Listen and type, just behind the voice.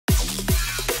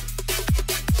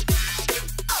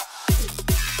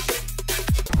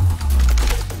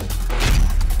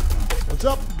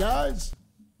guys?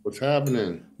 What's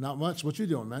happening? Not much. What you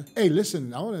doing, man? Hey,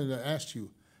 listen, I wanted to ask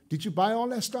you, did you buy all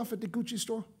that stuff at the Gucci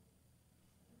store?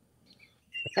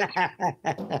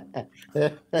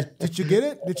 Did you get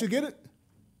it? Did you get it?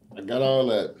 I got all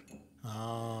that.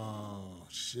 Oh,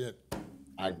 shit.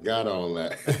 I got all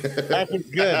that. That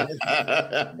is good.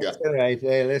 That's all right.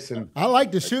 Hey, listen. I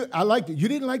like the shoe. I liked it. You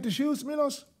didn't like the shoes,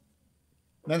 Milos?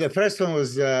 No, the first one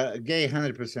was gay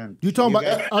 100%. You talking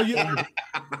about? Are you? Are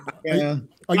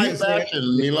you?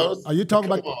 Fashion, Milos. Are you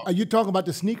talking about? Are you talking about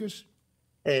the sneakers?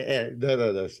 Hey,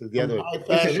 no. So the other one.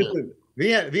 Listen,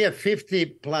 we have 50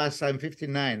 plus. I'm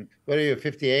 59. What are you,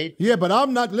 58? Yeah, but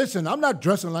I'm not. Listen, I'm not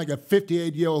dressing like a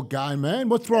 58-year-old guy, man.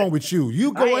 What's wrong with you?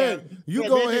 You go ahead. You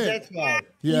go ahead. That's why.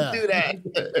 Yeah. You do that.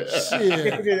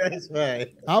 Shit. Maybe that's why.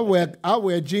 I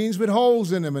wear jeans with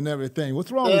holes in them and everything.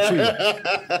 What's wrong with you?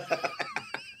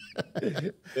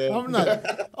 I'm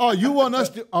not. Oh, you want us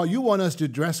to? Oh, you want us to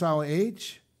dress our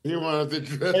age? You want us to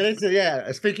dress? Hey, listen,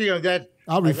 yeah. Speaking of that,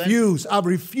 I refuse. I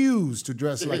refuse to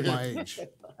dress like my age.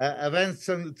 I went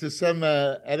to some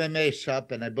MMA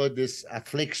shop and I bought this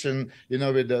affliction, you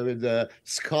know, with the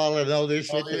skull and all this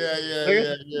shit. Oh,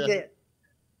 yeah.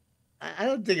 I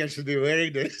don't think I should be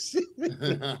wearing this.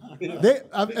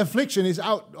 Affliction is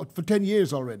out for 10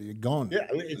 years already. Gone. Yeah,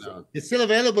 it's still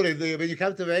available when you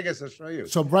come to Vegas. I'll show you.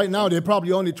 So right now they're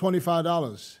probably only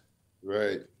 $25.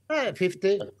 Right.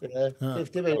 50.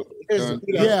 50.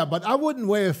 Yeah, but I wouldn't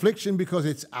wear Affliction because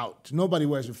it's out. Nobody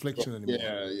wears Affliction anymore.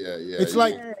 Yeah. It's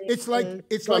like it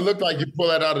look like you pull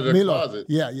that out of the closet.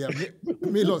 Yeah.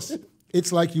 Milos,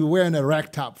 it's like you're wearing a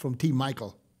rack top from T.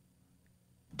 Michael.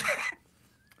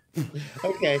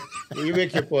 Okay, you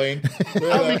make your point.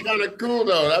 That'd be kind of cool,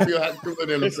 though. That'd be cooler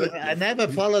than Listen, I never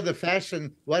follow the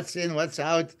fashion. What's in, what's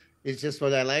out. It's just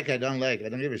what I like. I don't like. I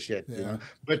don't give a shit. Yeah. You know.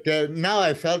 But now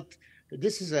I felt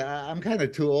this is. I'm kind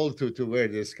of too old to wear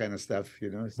this kind of stuff.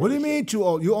 You know. What do you mean too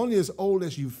old? You're only as old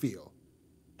as you feel.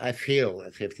 I feel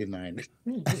at 59.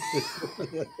 Do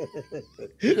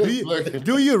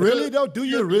you really though? Do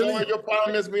you really? You know what your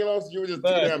problem is, Milos? You were just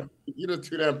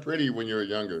too damn pretty when you were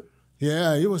younger.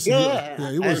 Yeah, it was. Yeah,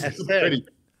 it was pretty.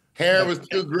 Hair was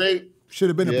too great. Should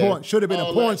have been a porn. Should have been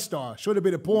a porn star. Should have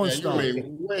been a porn star. You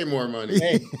made way more money.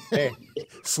 Hey.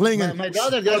 Slinging. My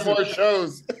daughter does more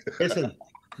shows. Listen,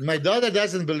 my daughter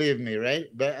doesn't believe me, right?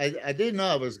 But I didn't know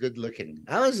I was good looking.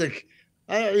 I was like,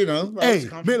 Hey,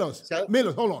 Milos,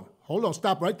 hold on,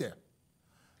 stop right there.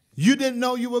 You didn't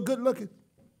know you were good looking?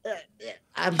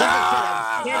 I'm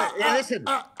yeah, listen.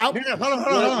 Hold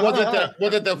on.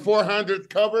 Was it the 400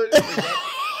 covered?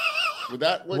 Was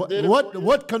that what did it?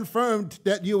 What confirmed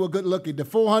that you were good looking? The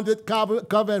 400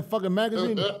 cover and fucking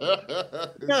magazine? No,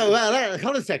 well,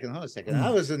 hold a second. I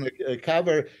was in the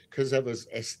cover because I was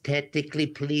aesthetically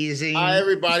pleasing.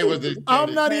 Everybody was.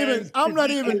 I'm not even.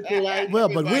 Well,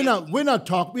 but we're not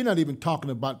even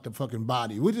talking about the fucking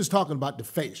body. We're just talking about the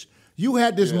face. You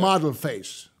had this model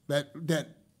face that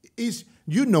is,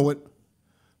 you know it.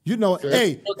 You know it.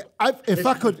 Hey,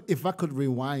 if I could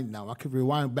rewind now, I could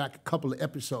rewind back a couple of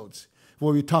episodes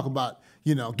where we talk about,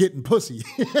 getting pussy.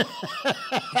 I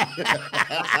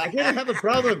didn't have a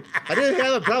problem.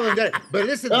 There. But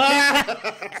listen,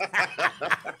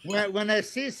 when I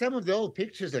see some of the old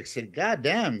pictures, I said, God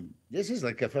damn, this is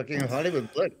like a fucking Hollywood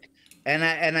look. And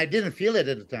I didn't feel it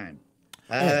at the time.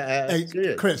 Hey,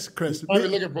 Chris. You're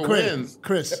looking for wins.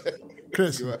 Chris,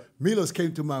 Milos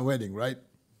came to my wedding, right?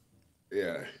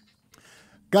 Yeah.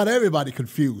 Got everybody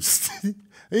confused.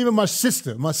 Even my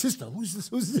sister, who's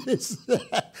this?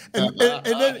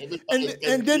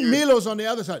 and then Milos on the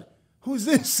other side. Who's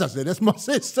this? I said, that's my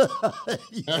sister. Oh,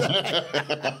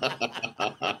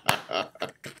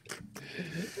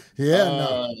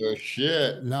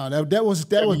 shit. No, that was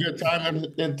your time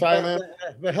in Thailand.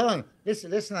 But hold on,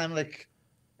 listen.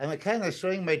 I'm kind of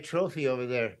showing my trophy over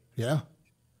there. Yeah.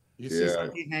 You see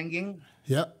something hanging?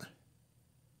 Yeah.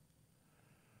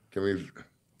 Can we?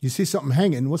 You see something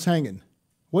hanging? What's hanging?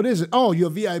 What is it? Oh, you're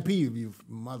VIP, you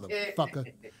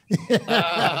motherfucker.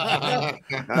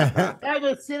 That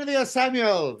was Sylvia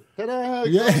Samuel.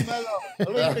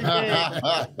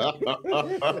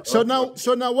 So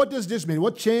now, what does this mean?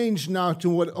 What changed now to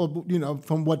what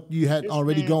from what you had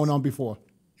already going on before?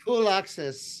 Full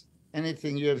access,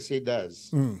 anything UFC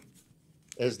does,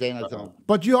 as Dana told.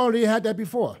 But you already had that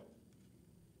before.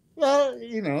 Well,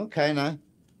 kind of.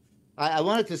 I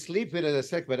wanted to sleep with it a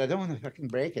sec, but I don't want to fucking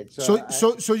break it. So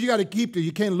you got to keep it.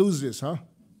 You can't lose this, huh?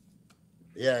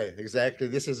 Yeah, exactly.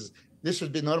 This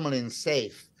should be normally in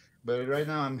safe, but right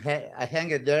now I hang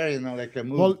it there, like a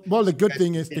movie. Well, the good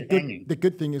thing is the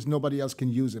good thing is nobody else can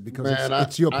use it because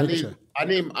it's your picture.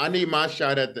 I need my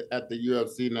shot at the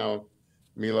UFC now.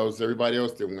 MILOS, everybody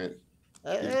else that went.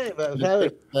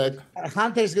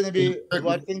 Hunter's going to be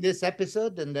watching this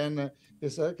episode, and then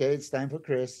it's okay. It's time for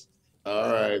Chris.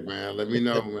 All right, man. Let me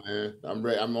know, man. I'm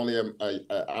ready. I'm only an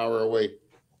hour away.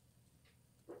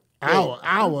 Hour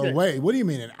away? What do you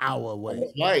mean an hour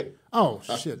away? Right. Oh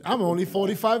shit! I'm only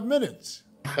 45 minutes.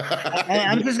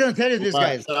 I'm just going to tell you this,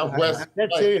 guys. I'm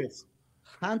serious.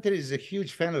 Hunter is a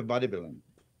huge fan of bodybuilding.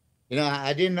 You know,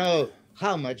 I didn't know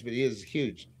how much, but he is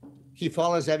huge. He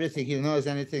follows everything. He knows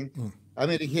anything. I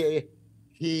mean,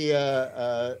 he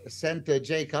sent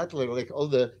Jay Cutler like all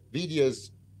the videos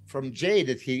from Jay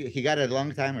that he got a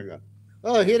long time ago.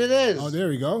 Oh, here it is. Oh, there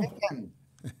we go.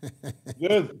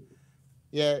 Good.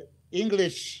 Yeah,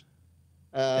 English.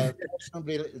 9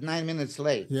 minutes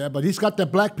late. Yeah, but he's got the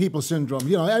black people syndrome.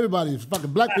 You know, everybody's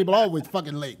fucking black people always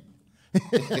fucking late.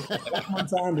 That's my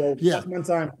time, bro. Yeah. That's my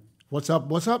time. What's up?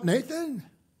 What's up, Nathan?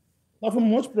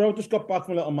 Nothing much, bro. Just got back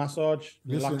from a little massage.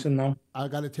 Relaxing now. I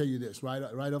got to tell you this right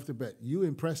off the bat. You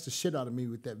impressed the shit out of me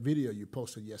with that video you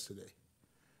posted yesterday.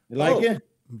 You like it?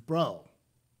 Bro,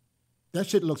 that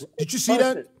shit looks... Did you see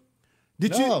that?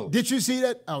 Did you see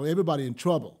that? Oh, everybody in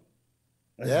trouble.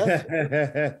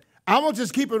 Yeah. I'm going to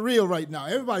just keep it real right now.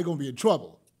 Everybody going to be in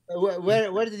trouble.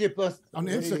 Where did you post? On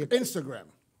Instagram.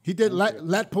 He did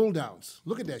lat pull downs.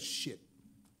 Look at that shit.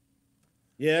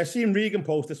 Yeah, I seen Regan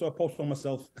post it, so I posted on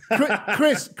myself.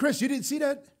 Chris, you didn't see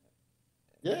that?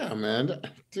 Yeah, man.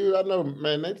 Dude, I know,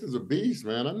 man, Nathan's a beast,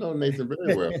 man. I know Nathan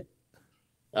very well.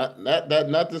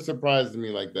 Nothing surprises me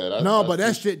like that. But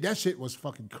that shit was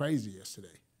fucking crazy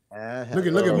yesterday. Look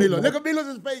at Milo. Look at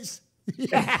Milo's face.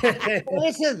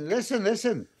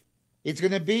 Listen. It's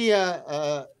gonna be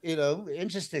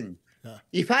interesting. Yeah.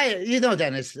 If I,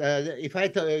 Dennis, if I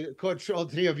coach all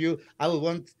three of you, I would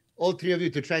want all three of you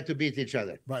to try to beat each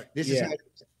other. Right. This is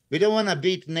we don't want to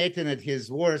beat Nathan at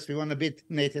his worst. We want to beat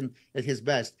Nathan at his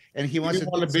best, and he wants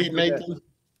to beat Nathan.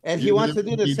 And he wants to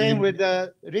do the same with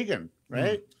Regan,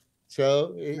 right?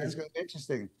 So it's gonna be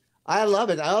interesting. I love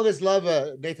it. I always love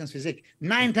Nathan's physique.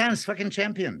 9 times fucking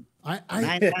champion.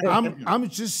 I'm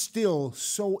just still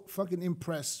so fucking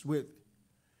impressed with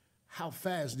how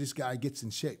fast this guy gets in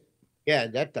shape. Yeah,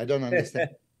 that I don't understand.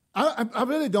 I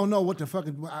really don't know what the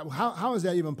fucking how is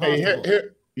that even possible? Hey,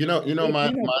 here,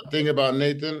 my thing about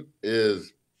Nathan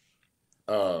is,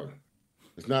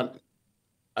 it's not.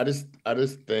 I just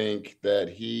think that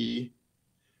he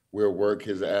will work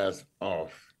his ass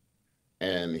off,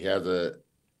 and he has an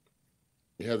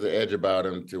edge about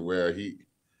him to where he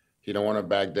don't want to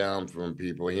back down from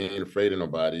people. He ain't afraid of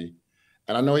nobody.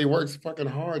 And I know he works fucking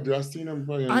hard, dude. I've seen him.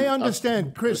 I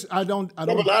understand, Chris. I don't. A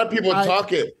lot of people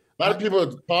talk it. A lot of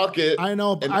people talk it. I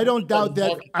know. I don't doubt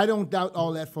that. I don't doubt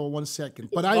all that for 1 second.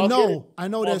 But I know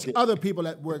there's other people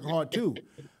that work hard too.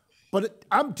 But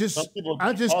I just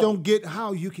don't get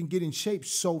how you can get in shape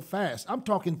so fast. I'm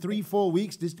talking 3-4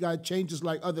 weeks. This guy changes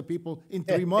like other people in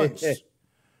 3 months.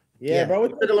 Yeah, bro.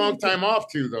 It took a long time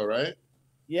off too, though, right?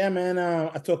 Yeah, man.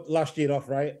 I took last year off,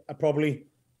 right?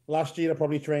 Last year I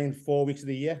probably trained 4 weeks of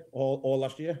the year, all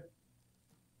last year.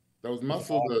 Those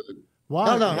muscles. Why?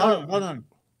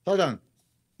 Hold on.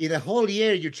 In a whole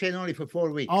year, you train only for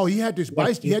 4 weeks. Oh, he had this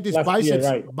bicep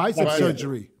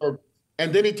surgery.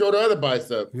 And then he tore the other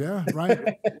bicep. Yeah, right.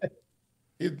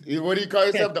 What do you call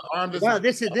yourself? The arm. Well,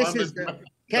 this is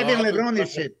Kevin Lebroni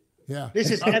shit. Yeah.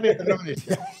 This is Kevin Lebroni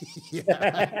shit.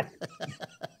 Yeah.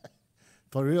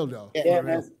 For real though. Yeah,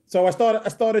 man. So I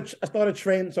started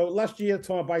training. So last year I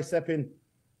tore my bicep in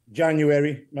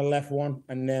January, my left one,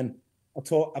 and then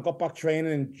I got back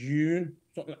training in June,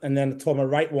 and then I tore my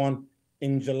right one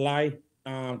in July.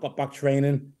 Got back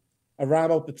training around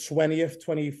about the 20th,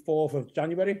 24th of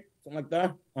January, something like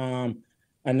that.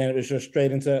 And then it was just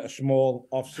straight into a small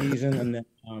off season, and then.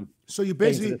 So you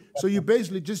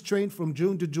basically just trained from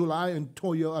June to July and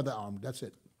tore your other arm. That's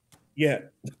it. Yeah,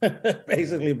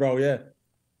 basically, bro. Yeah.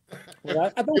 Well,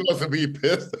 He must be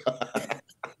pissed.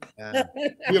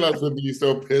 He must be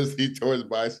so pissed he tore his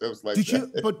biceps like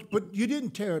that. But you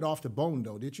didn't tear it off the bone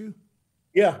though, did you?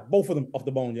 Yeah, both of them off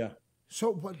the bone. Yeah.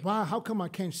 So, but why? How come I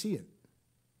can't see it?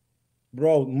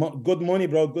 Bro, good money,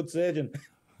 bro. Good surgeon.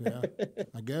 Yeah,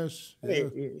 I guess. Yeah.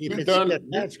 If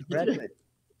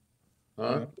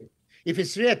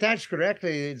it's reattached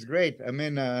correctly, it's great. I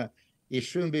mean, it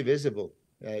shouldn't be visible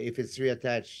if it's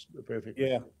reattached perfectly.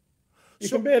 Yeah. I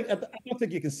don't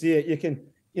think you can see it. You can,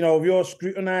 if you're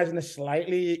scrutinizing it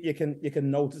slightly, you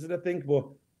can notice it, I think. But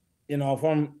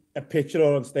from a picture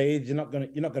or on stage, you're not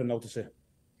gonna notice it.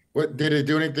 What did it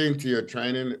do anything to your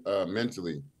training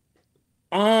mentally?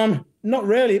 Not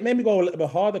really. It made me go a little bit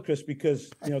harder, Chris,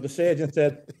 because the surgeon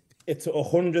said it's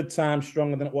 100 times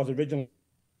stronger than it was originally.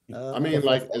 I mean,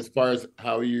 like as far as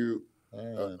how you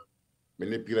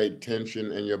manipulate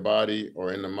tension in your body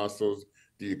or in the muscles.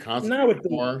 Do you concentrate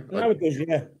more? Now it does,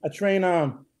 yeah. I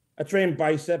train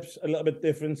biceps a little bit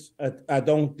different. I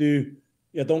don't do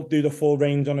the full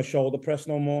range on the shoulder press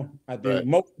no more. I do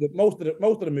most of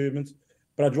the movements,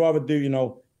 but I'd rather do, you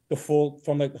know, the full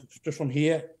from like just from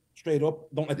here straight up.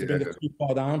 Don't like to bring it too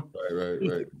far down.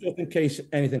 Right. Just in case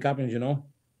anything happens, you know.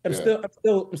 I'm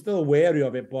still wary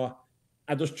of it, but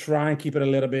I just try and keep it a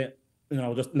little bit, you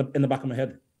know, just in the back of my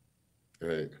head.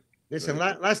 Right. Listen,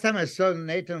 last time I saw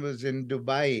Nathan was in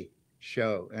Dubai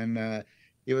show, and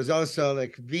he was also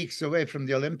like weeks away from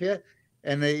the Olympia.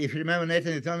 And if you remember,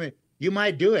 Nathan, he told me, you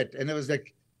might do it. And it was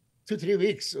like 2-3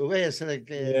 weeks away. I said, like,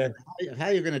 how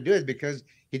are you going to do it? Because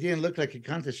he didn't look like he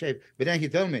got into shape. But then he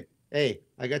told me, hey,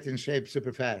 I got in shape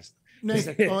super fast.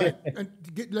 Nathan, all right,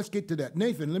 let's get to that.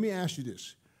 Nathan, let me ask you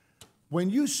this. When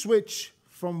you switch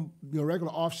from your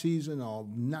regular off-season or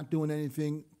not doing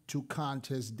anything to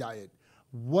contest diet,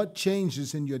 what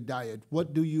changes in your diet?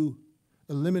 What do you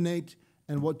eliminate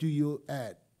and what do you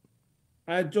add?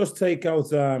 I just take out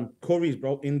curries,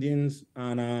 bro, Indians,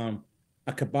 and a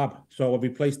kebab. So I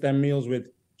replace them meals with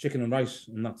chicken and rice,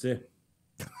 and that's it.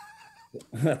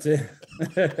 That's it.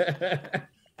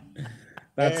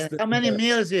 How many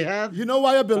meals you have? You know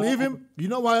why I believe him? You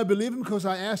know why I believe him? Because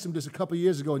I asked him this a couple of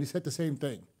years ago, and he said the same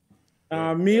thing.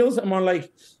 Meals, I'm on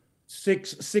like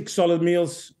six solid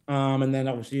meals, and then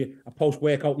obviously a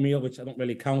post-workout meal, which I don't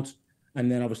really count,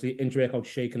 and then obviously intra-workout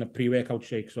shake and a pre-workout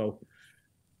shake. So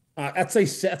I'd say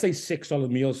 6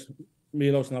 solid meals,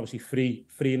 and obviously three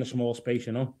in a small space,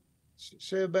 you know.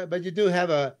 So, but you do have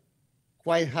a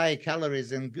quite high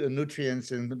calories and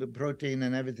nutrients and protein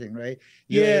and everything, right?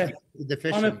 You're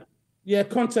deficient.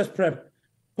 Contest prep.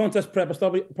 I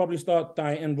probably start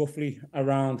dieting roughly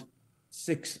around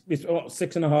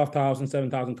 6,500,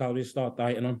 7,000 calories. Start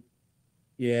dieting on.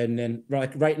 Yeah, and then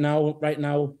right now,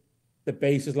 the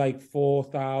base is like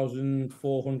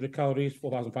 4,400 calories,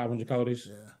 4,500 calories.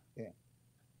 Yeah.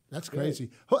 That's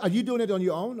crazy. Are you doing it on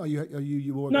your own? Or are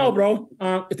you working? No, bro.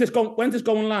 When's this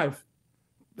going live?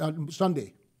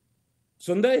 Sunday.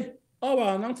 Sunday? Oh,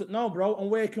 well, announce it. No, bro. I'm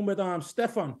working with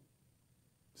Stefan.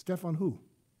 Stefan who?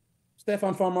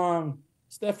 Stefan from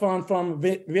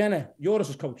Vienna,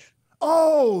 Joris's coach.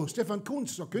 Oh, Stefan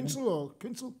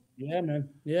Kunzel. Yeah, man.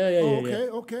 Yeah.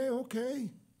 Okay.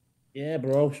 Yeah,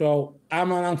 bro. So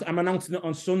I'm announcing it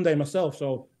on Sunday myself.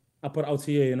 So I put it out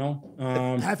here, you know.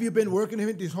 Have you been working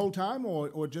him this whole time,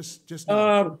 or just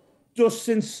now? Just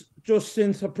since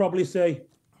I probably say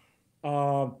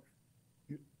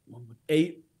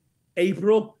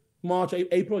April.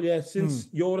 Yeah. Since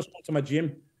Joris went to my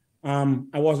gym,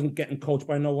 I wasn't getting coached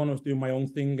by no one. I was doing my own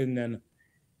thing, and then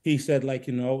he said, like,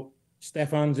 you know,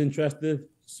 Stefan's interested.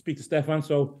 Speak to Stefan.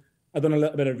 So I've done a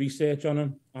little bit of research on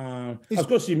him. I was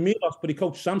going to see MILOS, but he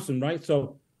coached SAMSON, right?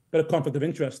 So bit of conflict of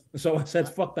interest. So I said,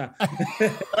 fuck that.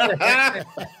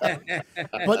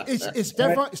 But it's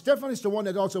Stefan is the one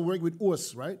that also worked with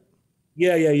us, right?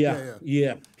 Yeah.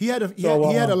 He had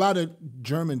a lot of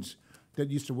Germans that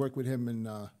used to work with him, and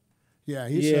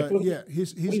he's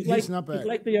not bad.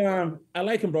 I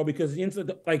like him, bro, because he's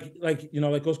into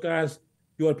like those guys,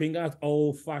 European guys,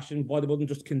 old fashioned bodybuilding,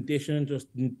 just conditioned, just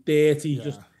dirty,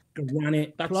 just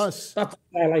granite. That's what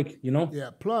I like, you know. Yeah.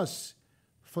 Plus,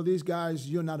 for these guys,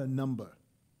 you're not a number.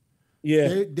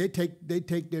 Yeah. They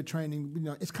take their training. You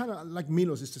know, it's kind of like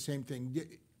MILOS. It's the same thing.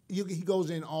 He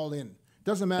goes in all in.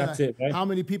 Doesn't matter how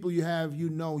many people you have. You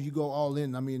know, you go all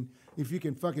in. I mean, if you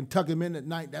can fucking tuck him in at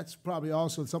night, that's probably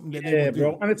also something that they would do.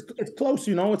 Bro. And it's close,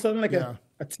 you know. It's only like a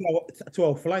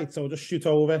 2-hour flight, so just shoot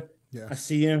over. Yeah. I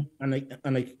see him, and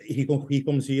he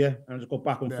comes here, and I just go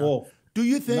back and forth. Do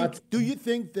you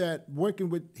think that working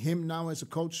with him now as a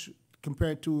coach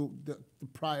compared to the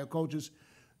prior coaches,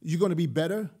 you're going to be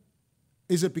better?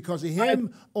 Is it because of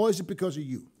him or is it because of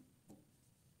you?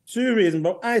 2 reasons,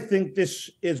 bro. I think this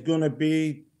is going to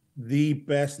be the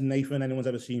best Nathan anyone's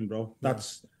ever seen, bro.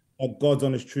 That's a God's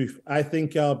honest truth. I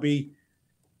think I'll be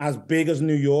as big as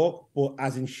New York, but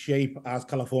as in shape as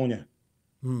California.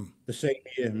 The same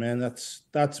year, man. That's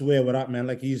where we're at, man.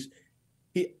 Like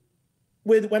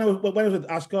when I was with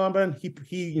Asha, man, he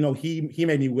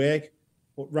made me work.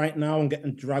 But right now I'm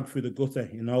getting dragged through the gutter,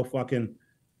 you know.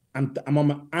 I'm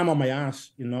on my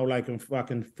ass, you know. Like I'm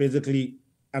fucking physically,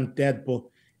 I'm dead. But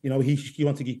you know, he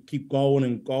wants to keep going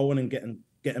and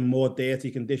getting more dirty,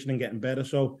 conditioning, getting better.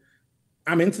 So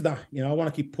I'm into that, you know. I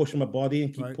want to keep pushing my body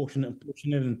and keep pushing it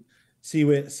and see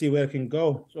where it can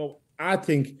go. So I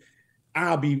think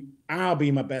I'll be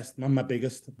my best, my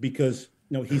biggest, because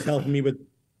you know he's helping me with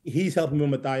he's helping me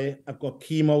with my diet. I've got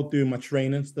chemo doing my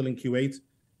training still in Kuwait.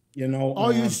 You know. Oh,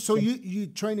 you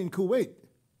train in Kuwait?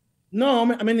 No,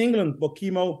 I'm in England, but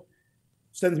chemo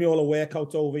sends me all the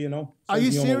workouts over. You know. Are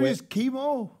you serious?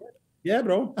 Chemo? Yeah,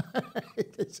 bro.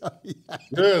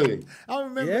 Really? I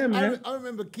remember. Yeah, man. I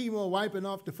remember chemo wiping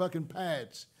off the fucking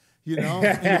pads. You know, in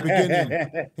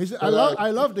the beginning. I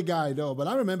love the guy though, but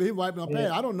I remember him wiping off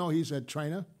pads. I don't know he's a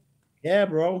trainer. Yeah,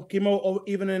 bro. Chemo,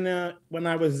 even in when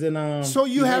I was in. So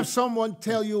you have someone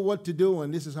tell you what to do,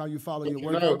 and this is how you follow your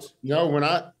workouts. No, when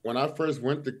I first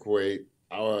went to Kuwait,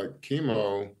 our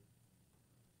chemo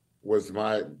was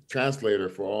my translator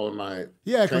for all of my.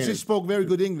 Yeah, because he spoke very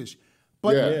good English.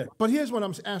 But here's what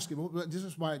I'm asking. This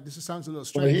is why this sounds a little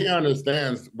strange. Well, he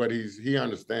understands, but he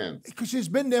understands because he's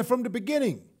been there from the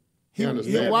beginning. He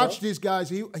watched these guys.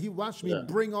 He watched me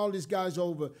bring all these guys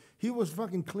over. He was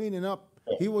fucking cleaning up.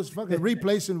 He was fucking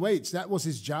replacing weights. That was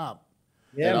his job.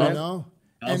 Yeah, man. You know?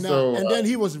 And then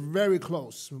he was very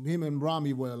close. Him and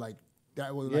Rami were like,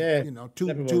 that was like, you know,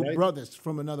 two brothers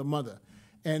from another mother.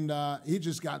 And he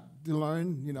just got to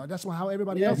learn, you know, that's how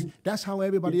everybody else, that's how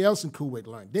everybody else in Kuwait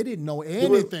learned. They didn't know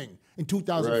anything in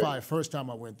 2005, first time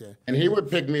I went there. And he would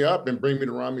pick me up and bring me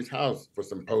to Rami's house for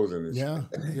some posing and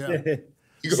shit.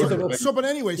 But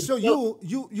anyway, so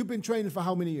you've been training for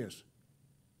how many years?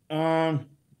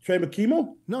 Train with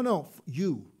chemo? No,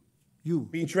 you.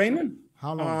 Been training?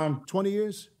 How long? 20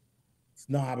 years?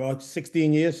 No, about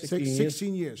 16 years.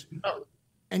 16 years.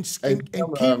 And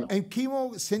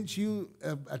chemo sent you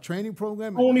a training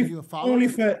program? Only for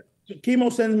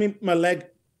chemo sends me my leg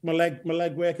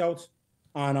workouts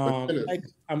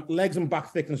on legs and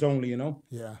back thickness only, you know?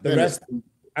 Yeah. The rest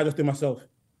I just do myself.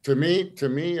 To me,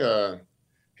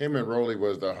 him and Rolly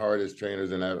was the hardest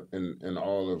trainers in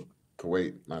all of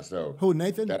Kuwait, myself. Who,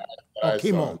 Nathan?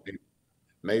 Chemo.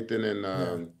 Nathan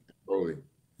and Rolly.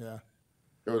 Yeah.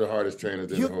 They were the hardest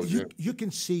trainers in the whole gym. You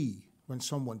can see when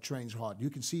someone trains hard.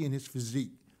 You can see in his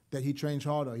physique that he trains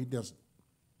hard or he doesn't.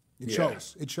 It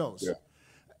shows. It shows. Yeah.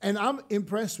 And I'm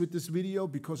impressed with this video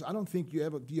because I don't think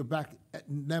your back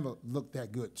never looked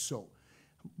that good. So,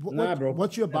 bro.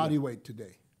 What's your body weight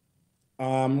today?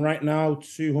 Right now,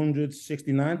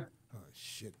 269. Oh,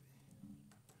 shit.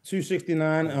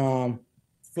 269,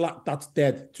 flat, that's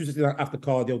dead. 269 after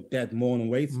cardio, dead, morning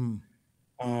weight.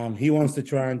 He wants to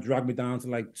try and drag me down to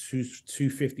like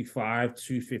 255,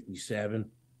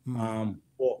 257. But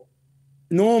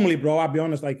normally, bro, I'll be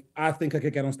honest, like, I think I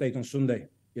could get on stage on Sunday,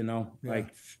 you know? Yeah.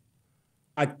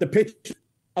 Like the pitch,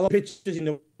 a lot of pictures, you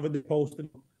know, they posted,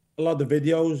 a lot of the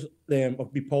videos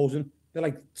of me posing, they're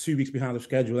like 2 weeks behind the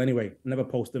schedule anyway. Never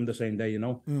post them the same day, you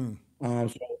know? So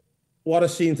what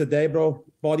I've seen today, bro,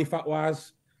 body fat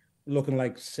wise, looking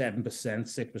like 7%,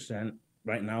 6%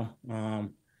 right now.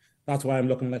 That's why I'm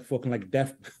looking like fucking like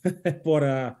death.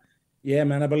 But yeah,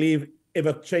 man, I believe if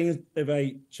I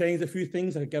change a few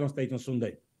things, I could get on stage on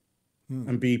Sunday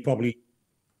and be probably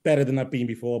better than I've been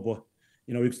before. But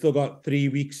you know, we've still got 3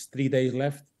 weeks, 3 days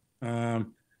left.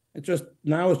 It's just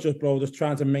bro, just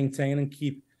trying to maintain and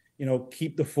keep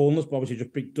the fullness, but obviously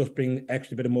just bring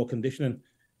extra bit of more conditioning.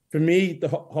 For me, the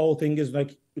whole thing is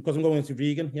like, because I'm going into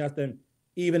vegan, he has them,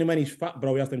 even when he's fat,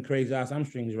 bro, he has them crazy ass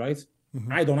hamstrings, right?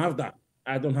 I don't have that.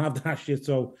 I don't have that shit.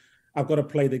 So I've got to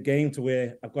play the game to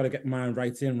where I've got to get mine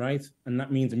right. And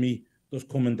that means me just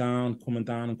coming down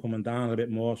a bit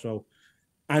more. So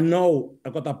I know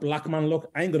I've got that black man look.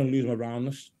 I ain't going to lose my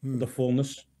roundness, the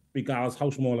fullness, regardless how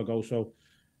small I go. So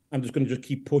I'm just going to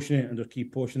keep pushing it and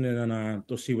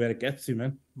just see where it gets to,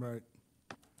 man. Right.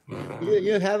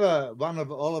 You have one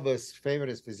of all of us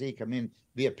favorite physique. I mean,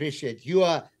 we appreciate you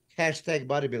are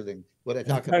 #bodybuilding. What I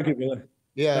talk about. Thank you, brother.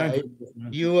 Yeah,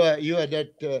 you are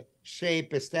that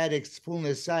shape, aesthetics,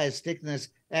 fullness, size, thickness,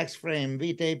 X-frame,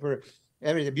 V-taper,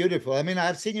 everything beautiful. I mean,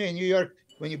 I've seen you in New York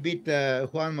when you beat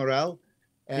Juan Morel,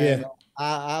 and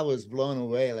I was blown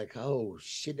away. Like, oh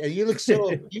shit! And you look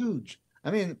so huge.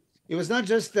 I mean, it was not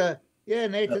just Nathan.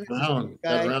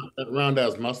 That round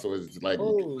ass muscle is like.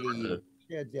 Holy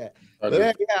shit! Yeah,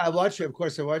 but I watch you. Of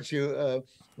course, I watch you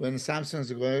when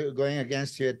Samson's going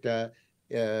against you at.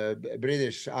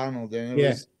 British Arnold, and it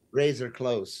was razor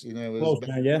close. You know, it was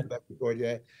back and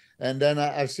forth, And then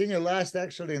I've seen you last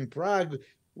actually in Prague,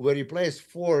 where you placed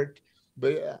fourth.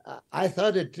 But I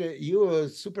thought that you were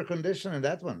super conditioned in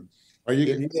that one. Are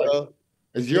you?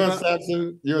 Is you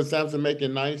and Samson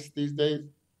making nice these days?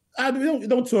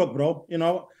 Don't talk, bro. You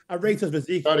know, I rate his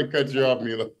physique. Sorry to cut you off,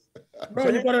 Milo.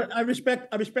 Bro, you gotta. I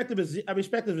respect the physique.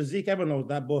 Everyone knows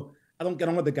that, but I don't get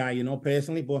on with the guy, you know,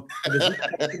 personally. But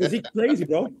physique's crazy,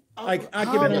 bro. Like I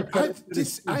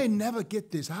never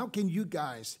get this. How can you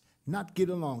guys not get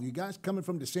along? You guys coming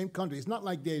from the same country. It's not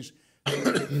like there's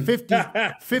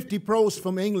 50 pros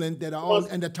from England that are all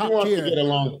in the top tier. To get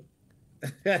along.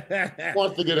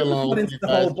 Wants to get along with you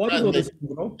guys.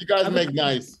 You guys make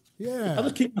nice. Yeah. I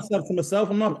just keep myself to myself.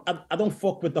 I don't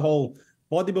fuck with the whole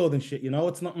bodybuilding shit, you know?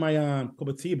 It's not my cup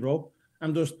of tea, bro. I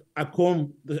do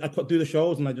the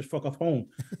shows and I just fuck off home.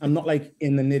 I'm not like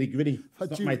in the nitty gritty.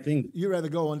 It's not my thing. You rather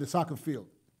go on the soccer field.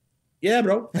 Yeah,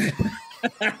 bro.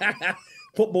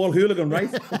 Football hooligan,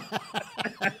 right?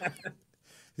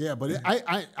 Yeah, but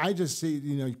I just see,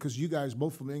 you know, because you guys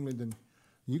both from England and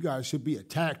you guys should be a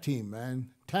tag team, man.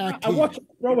 Tag team. I watch,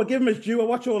 bro. I give him his due. I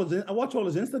watch all his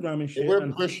Instagram and shit.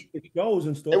 It goes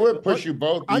and stuff. It would push you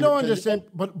both. I don't understand,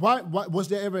 but why? Was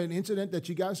there ever an incident that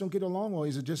you guys don't get along, or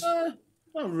is it just?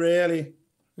 Not really.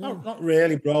 Yeah. Not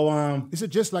really, bro. Is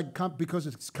it just like because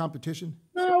it's competition?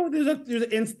 No,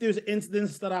 there's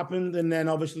incidents that happened, and then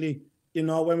obviously, you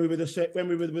know, when we were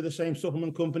with the same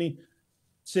supplement company,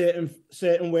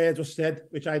 certain words were said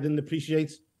which I didn't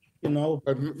appreciate. You know,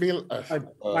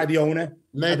 by the owner.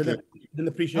 I didn't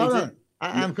appreciate it.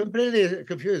 I'm completely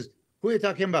confused. Who are you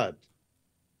talking about?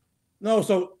 No,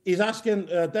 so he's asking.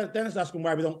 Dennis asking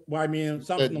why me and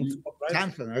Samson don't talk, right?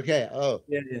 Samson, okay. Oh,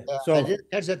 yeah. So I didn't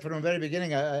catch that from the very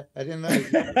beginning. I didn't know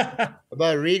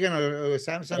about Regan or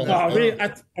Samson. No,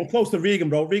 I'm close to Regan,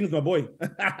 bro. Regan's my boy.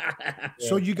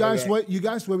 So you guys were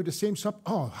with the same sub?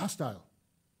 Oh, hostile.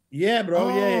 Yeah, bro.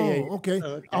 Yeah. Okay.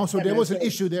 So there was an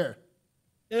issue there.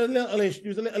 There was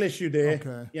a little issue there.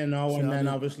 Okay. You know, and then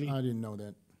obviously I didn't know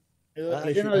that.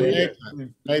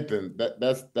 Nathan,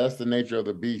 that's the nature of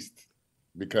the beast.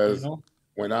 Because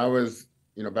when I was,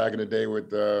 you know, back in the day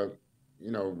with,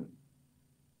 you know,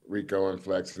 Rico and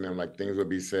Flex and them, like things would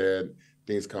be said,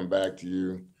 things come back to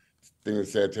you,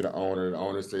 things said to the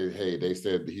owner said, hey, they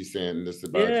said he's saying this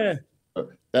about you.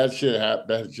 That shit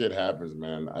happens,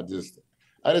 man. I just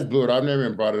blew it. I've never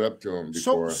even brought it up to him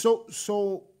before.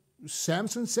 So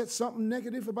Samson said something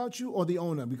negative about you or the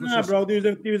owner? Because nah, bro. There's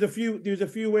a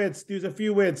few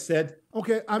words said.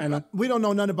 Okay, we don't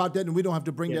know nothing about that, and we don't have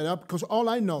to bring that up because all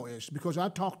I know is because I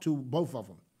talked to both of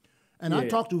them, and I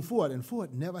talked to Ford, and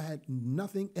Ford never had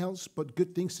nothing else but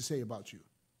good things to say about you.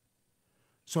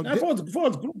 So Ford's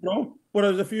good, bro. But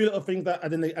there's a few little things that I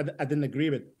didn't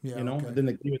agree with. Yeah, you know, I didn't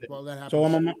agree with it. Well, that happens. So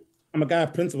I'm a guy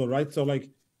of principle, right? So like.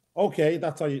 Okay,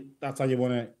 that's how you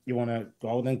wanna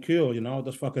go. Then cool, you know.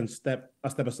 Just fucking step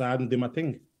aside and do my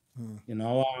thing. You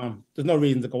know, there's no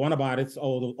reason to go on about it. It's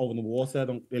all over the water. I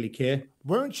don't really care.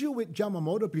 Weren't you with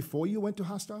Yamamoto before you went to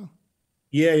Hostile?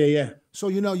 Yeah. So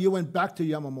you know you went back to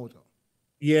Yamamoto.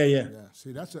 Yeah.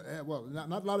 See, that's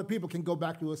not a lot of people can go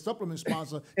back to a supplement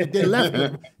sponsor that they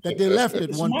left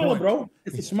at one point. Bro,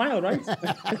 it's a smile, right?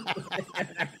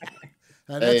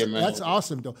 That's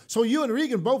awesome, though. So you and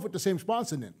Regan both with the same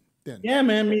sponsor then? Yeah,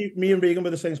 man. Me and Regan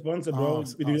with the same sponsor, bro.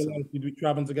 We do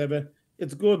traveling together.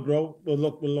 It's good, bro. We're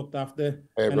looked after.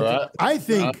 Hey, bro. I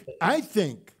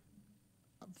think,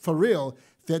 for real,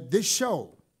 that this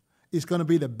show is going to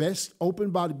be the best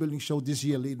open bodybuilding show this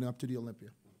year leading up to the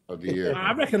Olympia. Of the year.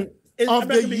 I reckon.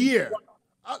 The year.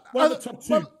 One of the top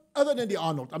two. Other than the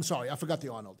Arnold. I'm sorry, I forgot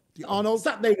the Arnold. The Arnold.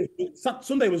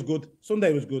 Sunday was good.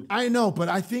 Sunday was good. I know, but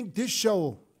I think this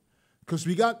show, because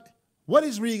we got, what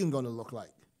is Regan going to look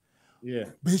like? Yeah.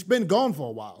 He's been gone for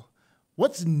a while.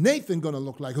 What's Nathan going to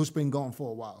look like who's been gone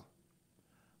for a while?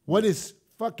 What is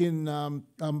fucking a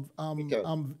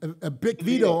big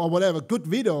Vito or whatever, good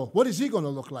Vito, what is he going to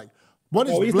look like? He's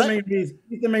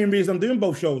the main reason I'm doing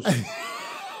both shows.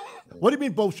 What do you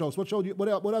mean both shows? What show?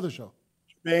 What other show?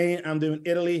 Spain. I'm doing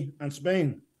Italy and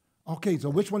Spain. Okay, so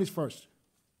which one is first?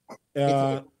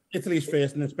 Italy's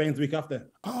first, and then Spain's the week after.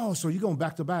 Oh, so you're going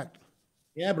back to back?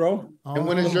 Yeah, bro. And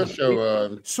when is your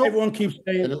show? So everyone keeps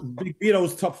saying Big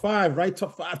Vito's top 5, right?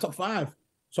 Top five.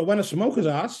 So when a smoker's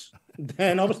ass,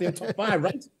 then obviously in top 5,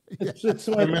 right? Yeah.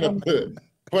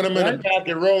 Put him in the pack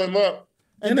and roll him up.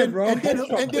 And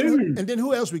then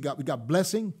who else we got? We got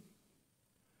Blessing.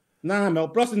 Nah, Mel,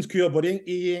 Blessing's cool, but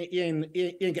he ain't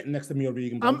getting next to me or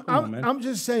Regan. I'm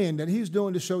just saying that he's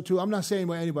doing the show too. I'm not saying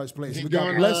where anybody's placing. We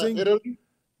got Blessing.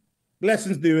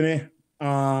 Blessing's doing it.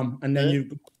 And then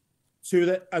you've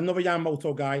another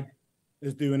Yamamoto guy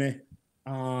is doing it.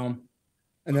 And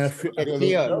then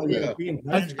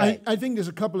I think there's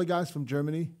a couple of guys from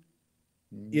Germany.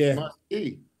 Yeah. Must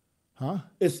see. Huh?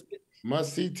 It's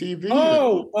Must See TV.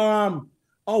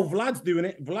 Vlad's doing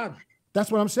it. Vlad. That's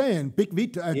what I'm saying. Big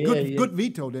Vito, good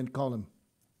Vito, then call him.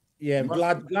 Yeah,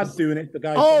 Vlad's doing it. The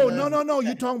guy. Oh, no.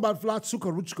 You're talking about Vlad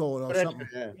Sukaruchko or something.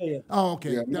 Yeah. Oh,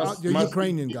 okay. The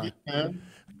Ukrainian guy.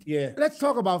 Yeah. Let's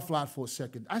talk about Flat for a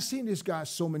second. I've seen this guy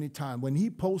so many times. When he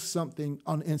posts something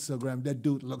on Instagram, that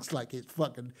dude looks like it's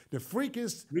fucking the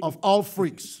freakiest of all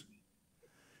freaks.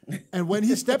 And when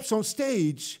he steps on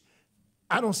stage,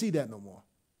 I don't see that no more.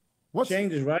 What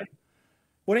changes, right?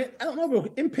 But I don't know, bro.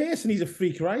 In person, he's a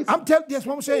freak, right? That's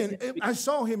what I'm saying. I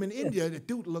saw him in India. The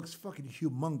dude looks fucking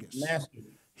humongous. Massive.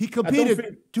 He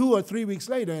competed 2 or 3 weeks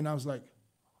later, and I was like,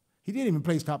 he didn't even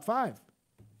place top 5.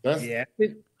 Yeah.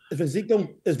 If a Zeke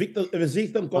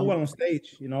don't go well on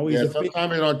stage, you know, he's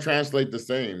sometimes it don't translate the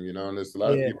same, you know, and there's a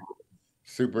lot of people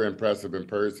super impressive in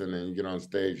person, and you get on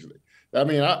stage. I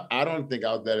mean, I don't think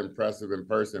I was that impressive in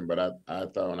person, but I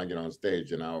thought when I get on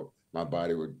stage, my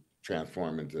body would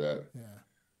transform into that. Yeah.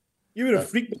 You were a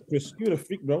freak, Chris. You were a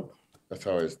freak, bro. That's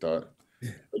how I thought.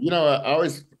 You know, I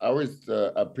always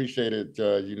appreciated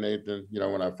you, Nathan. You know,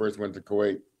 when I first went to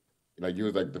Kuwait, like you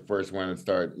was like the first one to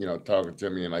start, you know, talking to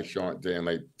me and like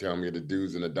telling me the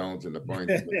do's and the don'ts and the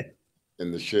points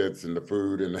and the shits and the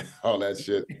food and all that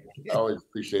shit. I always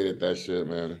appreciated that shit,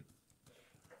 man.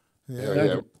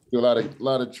 Yeah. Do a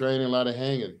lot of training, a lot of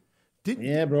hanging.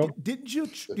 Bro. Didn't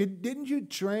you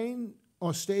train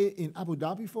or stay in Abu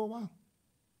Dhabi for a while?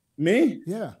 Me?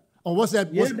 Yeah. Or was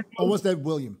that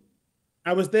William?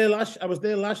 I was there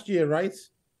last year, right?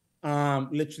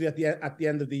 Literally at the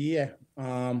end of the year.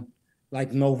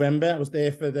 Like November, I was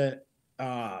there for the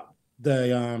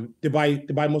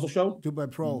Dubai Muscle Show.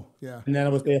 Dubai Pro, yeah. And then I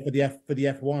was there for the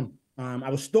F1. I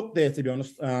was stuck there, to be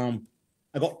honest. I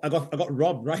got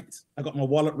robbed, right? I got my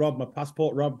wallet robbed, my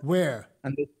passport robbed. Where?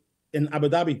 And in Abu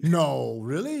Dhabi. No,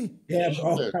 really? Yeah,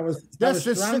 bro.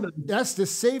 That's the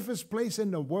safest place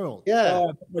in the world. Yeah.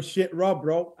 Oh, my shit robbed,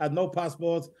 bro. I had no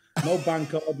passports, no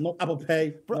bank card, no Apple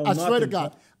Pay. Bro, I swear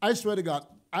to God.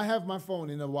 I have my phone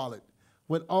in a wallet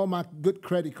with all my good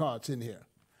credit cards in here.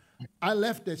 I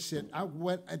left that shit. I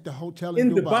went at the hotel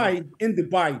in Dubai. In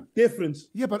Dubai, difference.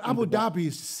 Yeah, but Abu Dhabi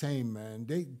is the same, man.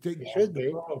 They should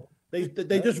be.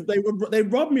 They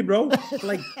robbed me, bro.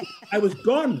 Like I was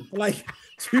gone for like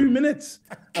 2 minutes.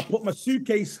 I put my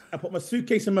suitcase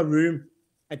in my room.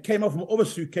 I came out from my other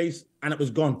suitcase and it was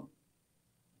gone.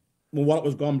 My wallet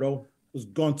was gone, bro. It was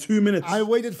gone 2 minutes. I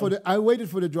waited for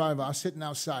the driver. I was sitting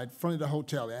outside, front of the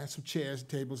hotel. They had some chairs and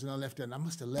tables, and I left that. And I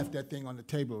must have left that thing on the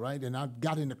table, right? And I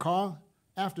got in the car.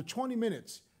 After 20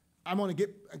 minutes, I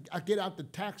get out the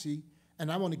taxi,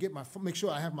 and I want to make sure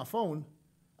I have my phone.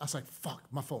 I was like, fuck,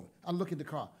 my phone. I look at the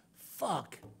car.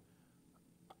 Fuck.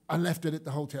 I left it at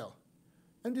the hotel.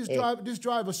 And this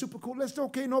driver, super cool. Let's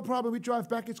okay, no problem. We drive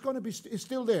back. It's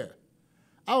still there.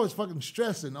 I was fucking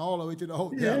stressing all the way to the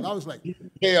hotel. Yeah. I was like,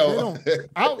 hell.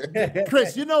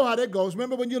 Chris, you know how that goes.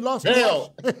 Remember when you lost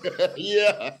hell?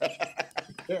 Yeah.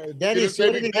 I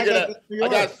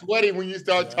got sweaty when you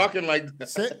start talking like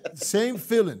that. Same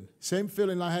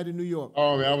feeling I had in New York.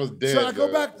 Oh, man, I was dead. So I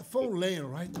go back, the phone laying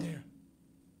right there.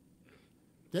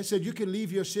 They said you can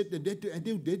leave your shit, and they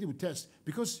do a test.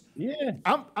 Because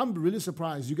I'm really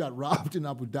surprised you got robbed in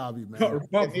Abu Dhabi, man.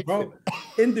 Bro.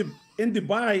 In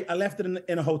Dubai, I left it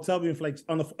in a hotel room for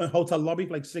a hotel lobby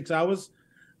for like 6 hours,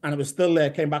 and it was still there.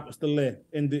 Came back, it was still there.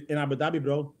 In Abu Dhabi,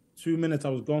 bro. 2 minutes I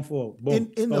was gone for. Boom,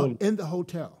 in the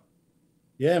hotel.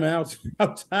 Yeah, man. I was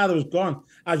tired. It was gone.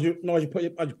 As you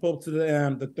pull up to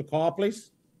the car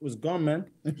place, it was gone, man.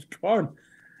 It was gone.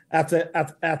 I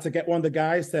had to get one of the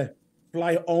guys to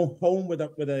fly home with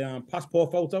a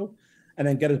passport photo, and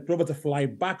then get his brother to fly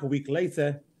back a week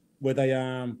later with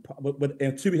a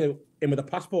 2 weeks in with a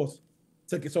passport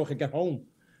so I could get home.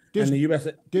 In the US,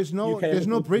 there's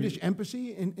no British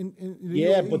embassy in the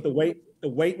UAE? UAE? But the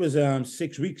wait was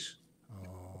 6 weeks.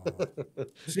 Oh.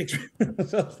 6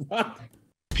 weeks.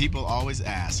 People always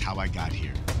ask how I got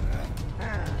here.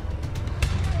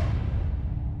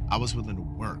 I was willing to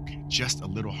work just a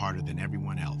little harder than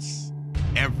everyone else.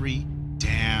 Every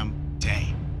damn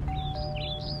day.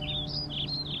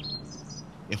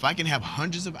 If I can have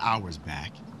hundreds of hours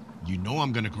back, you know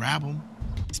I'm gonna grab them.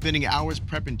 Spending hours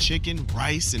prepping chicken,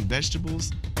 rice, and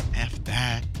vegetables, F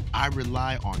that. I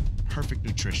rely on perfect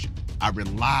nutrition. I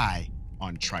rely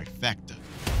on trifecta.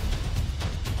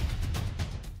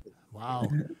 Wow.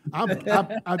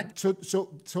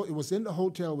 So it was in the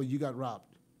hotel where you got robbed.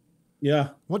 Yeah.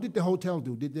 What did the hotel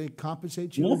do? Did they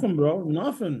compensate you? Nothing, bro.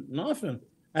 Nothing.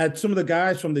 I had some of the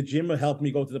guys from the gym help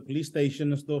me go to the police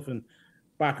station and stuff and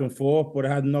back and forth, but I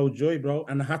had no joy, bro.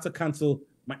 And I had to cancel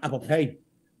my Apple Pay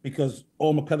because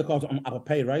all my credit cards are on Apple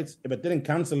Pay, right? If I didn't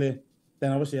cancel it,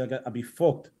 then obviously I'd be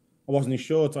fucked. I wasn't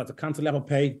insured, so I had to cancel Apple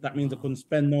Pay. That means I couldn't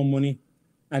spend no money.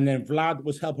 And then Vlad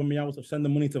was helping me out to send the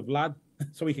money to Vlad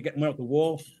so he could get money off the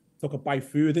wall, so I could buy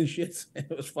food and shit. It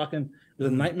was a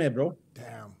nightmare, bro.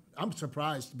 Damn. I'm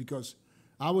surprised because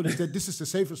I would have said this is the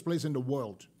safest place in the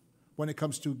world when it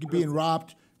comes to being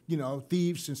robbed, you know,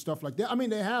 thieves and stuff like that. I mean,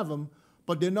 they have them,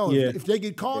 but they know if they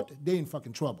get caught, they in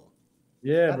fucking trouble.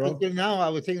 Yeah, bro. Up until now, I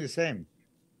would think the same.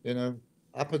 You know,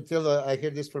 up until I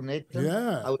heard this from Nathan,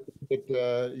 I would think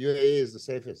that UAE is the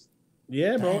safest.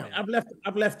 Yeah, bro. Damn.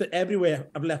 I've left it everywhere.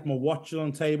 I've left my watches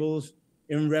on tables,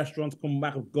 in restaurants, come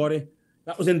back, I've got it.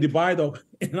 That was in Dubai, though,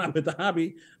 in Abu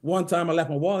Dhabi. One time I left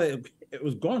my wallet, it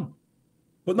was gone.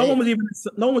 But no one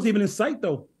was even in sight,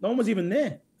 though. No one was even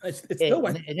there. It's still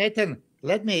went. Nathan,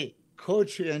 let me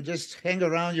coach you and just hang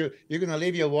around you. You're going to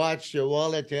leave your watch, your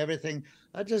wallet, everything.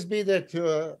 I'll just be there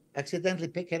to accidentally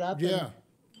pick it up. Yeah.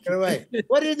 Get away.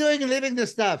 What are you doing leaving the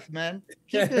stuff, man?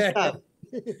 Keep the stuff.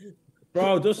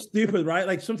 Bro, just stupid, right?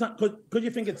 Like sometimes, because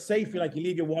you think it's safe, you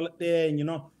leave your wallet there and you're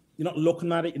not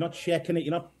looking at it, you're not checking it,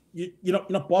 you're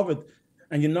not bothered.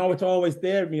 And you know it's always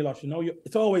there, Milos. You know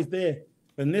it's always there.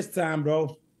 But this time,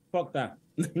 bro, fuck that.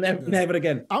 Never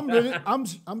again. I'm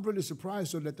really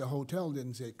surprised though that the hotel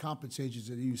didn't say compensate you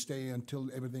that you stay until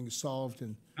everything is solved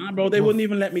and. Bro, they wouldn't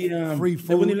even let me. Free food.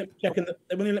 They wouldn't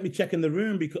even let me check in the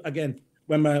room because again,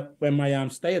 when my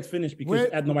stay had finished because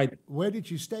I had no idea. Where did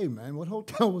you stay, man? What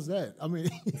hotel was that? I mean,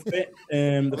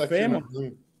 the Fairmont.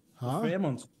 Huh?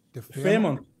 The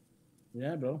Fairmont.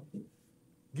 Yeah, bro.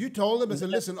 You told them, I said,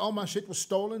 listen, all my shit was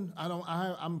stolen.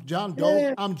 I'm John Doe.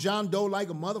 Yeah. I'm John Doe like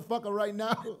a motherfucker right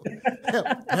now.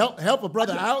 help a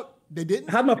brother out. They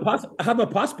didn't. I had my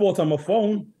passport on my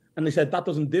phone, and they said that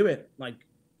doesn't do it. Like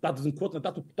that doesn't cut it.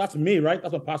 That's me, right?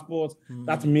 That's my passport.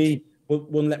 That's me.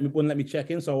 Wouldn't let me check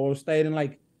in. So I was staying in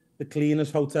like the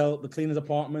cleaners hotel, the cleaners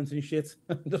apartments and shit.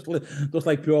 just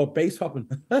like pure base hopping.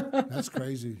 That's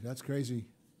crazy. That's crazy.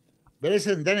 But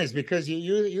listen, Dennis, because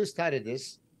you started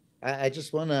this. I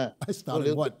just want to. I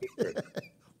started what?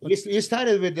 You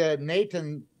started with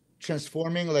Nathan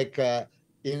transforming like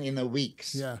in a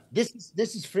weeks. Yeah. This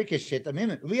is freakish shit. I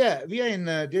mean, we are in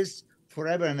this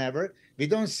forever and ever. We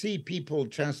don't see people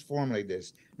transform like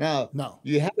this. Now,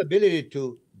 you have ability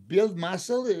to build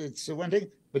muscle. It's one thing,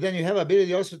 but then you have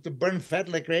ability also to burn fat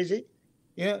like crazy.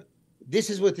 You know, this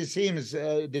is what it seems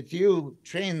that you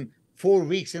train 4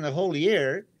 weeks in a whole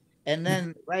year, and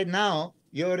then right now.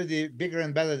 You're already bigger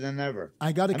and better than ever.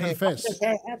 I got to confess. How does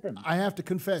that happen? I have to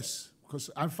confess because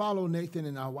I follow Nathan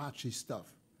and I watch his stuff.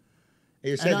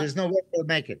 You said there's no way he'll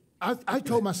make it. I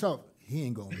told myself, he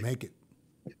ain't going to make it.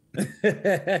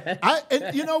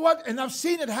 And you know what? And I've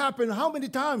seen it happen how many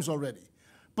times already.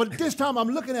 But this time I'm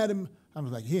looking at him, I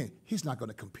was like, he's not going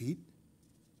to compete.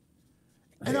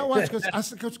 And I watch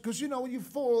because you know, when you're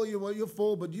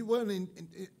full, but you weren't in.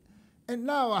 And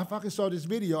now I fucking saw this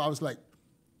video, I was like,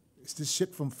 is this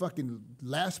shit from fucking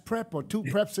last prep or 2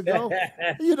 preps ago?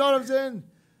 You know what I'm saying?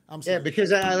 Yeah,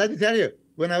 because let me tell you,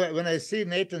 when I see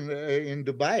Nathan in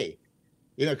Dubai,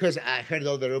 you know, because I heard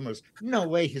all the rumors, no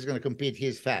way he's going to compete.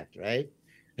 He's fat, right?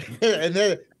 And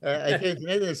then I came to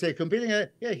Nathan and said, competing?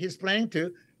 Yeah, he's planning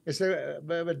to. I said,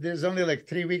 but there's only like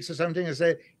 3 weeks or something. I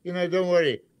said, you know, don't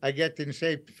worry, I get in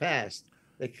shape fast.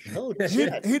 Like, oh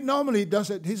shit. He normally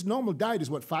does it. His normal diet is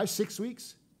what, 5-6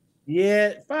 weeks?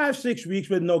 Yeah, 5-6 weeks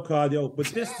with no cardio. But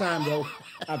this time, though,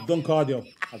 I've done cardio.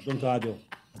 How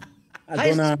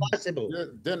is this possible? Yeah,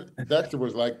 then Dexter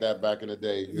was like that back in the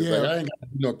day. He was like, I ain't got to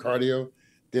do no cardio.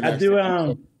 Then I do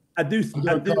cardio. I do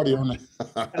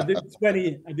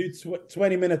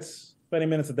 20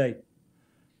 minutes a day.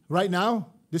 Right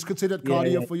now, this considered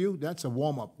cardio for you? That's a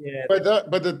warm up. Yeah.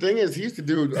 But the thing is, he used to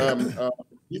do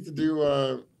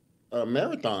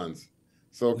marathons.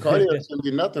 So cardio shouldn't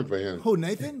be nothing for him. Who,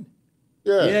 Nathan?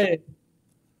 Yeah.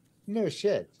 No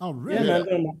shit. Oh, really? Yeah,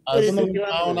 man. I see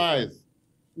my own eyes.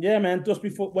 Yeah, man. Just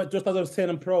as I was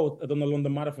turning pro, I done the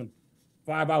London Marathon.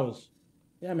 5 hours.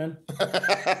 Yeah, man.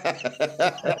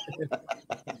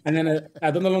 And then I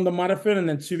done the London Marathon, and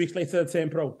then 2 weeks later, I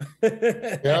turned pro.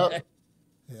 Yeah.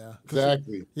 Yeah.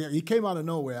 Exactly. He came out of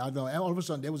nowhere. I know. All of a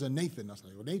sudden, there was a Nathan. I was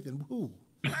like, well, Nathan, who?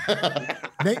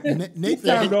 Nathan.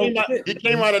 He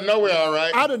came out of nowhere, all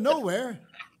right. Out of nowhere.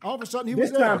 All of a sudden, he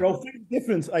was there. This time, bro,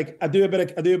 different. Like I do a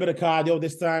bit of cardio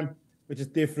this time, which is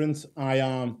different.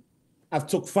 I've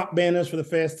took fat burners for the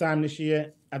first time this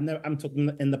year. I haven't took them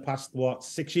in the past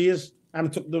 6 years. I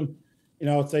haven't took them. You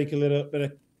know, I'll take a little bit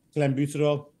of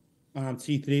clenbuterol,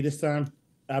 T3 this time.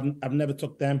 I've never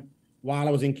took them while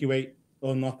I was in Kuwait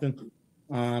or nothing.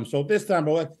 So this time,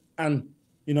 bro, and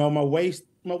you know, my waist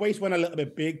went a little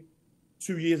bit big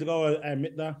 2 years ago. I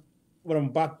admit that, but I'm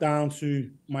back down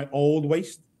to my old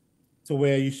waist, to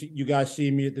where you guys see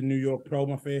me at the New York Pro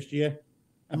my first year.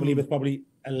 I believe it's probably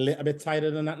a little bit tighter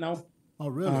than that now. Oh,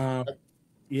 really?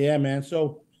 Yeah, man.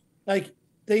 So, like,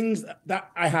 things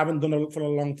that I haven't done for a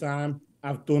long time,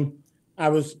 I've done. I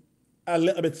was a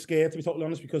little bit scared, to be totally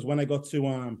honest, because when I got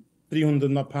to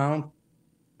 300 pounds,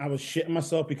 I was shitting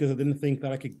myself because I didn't think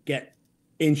that I could get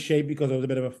in shape because I was a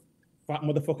bit of a fat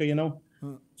motherfucker, you know.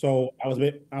 So I was a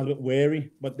bit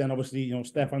wary. But then obviously, you know,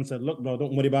 Stefan said, "Look, bro,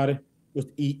 don't worry about it.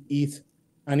 Just eat."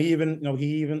 And even, you know, he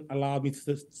even allowed me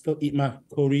to still eat my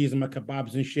curries and my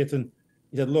kebabs and shit. And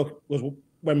he said, "Look,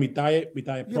 when we diet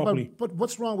properly." But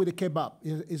what's wrong with the kebab?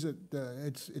 Is it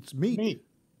it's meat?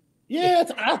 Yeah,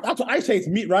 that's what I say. It's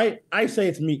meat, right? I say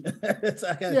it's meat.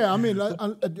 Yeah, I mean,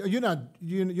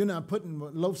 you're not putting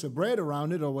loaves of bread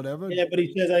around it or whatever. Yeah, but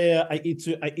he says I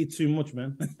eat too much,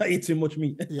 man. I eat too much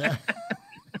meat. Yeah.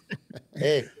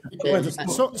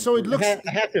 So it looks.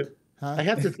 I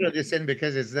have to throw this in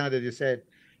because it's now that you said.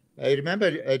 I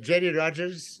remember Jerry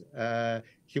Rogers.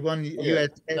 He won US.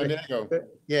 San Diego.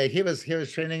 Yeah, he was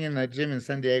training in a gym in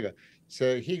San Diego.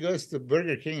 So he goes to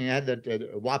Burger King and had that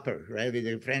Whopper, right, with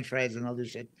the French fries and all this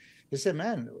shit. He said,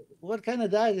 "Man, what kind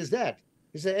of diet is that?"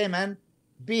 He said, "Hey, man,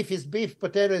 beef is beef,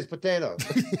 potato is potato."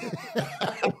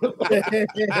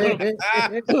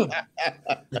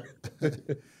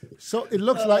 So it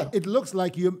looks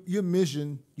like your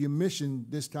mission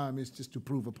this time is just to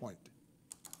prove a point.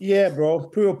 Yeah, bro,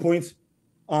 prove a point.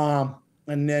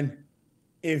 And then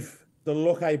if the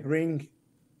look I bring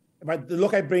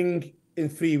in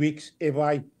 3 weeks, if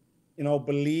I, you know,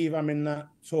 believe I'm in that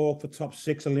talk for top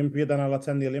 6 Olympia, then I'll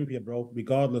attend the Olympia, bro,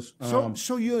 regardless.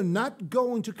 So you're not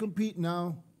going to compete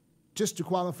now just to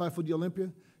qualify for the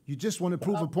Olympia? You just want to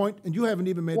prove a point, and you haven't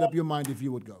even made up your mind if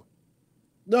you would go.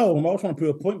 No, I'm also trying to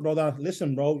prove a point, brother.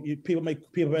 Listen, bro, people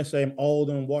say I'm old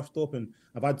and washed up and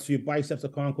I've had 2 biceps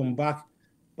that can't come back,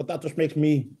 but that just makes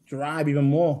me drive even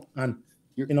more. And,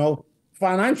 you know,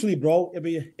 financially, bro,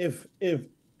 if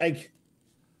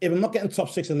I'm not getting top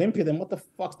 6 Olympia, then what the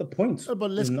fuck's the point? But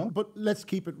let's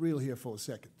keep it real here for a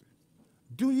second.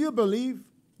 Do you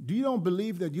don't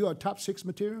believe that you are top 6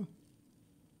 material?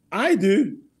 I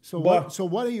do. So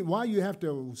why you have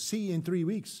to see in 3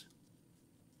 weeks?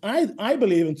 I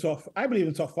believe in top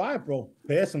 5, bro.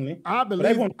 Personally, I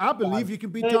believe you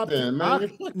can be top.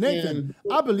 Nathan,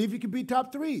 I believe you can be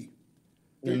top 3.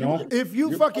 You know, if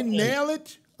you fucking nail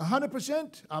it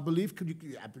 100%, I believe could you.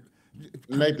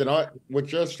 Nathan,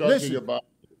 with your structure, your body,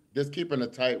 just keeping a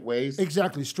tight waist.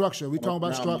 Exactly, structure. We're talking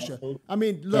about structure. I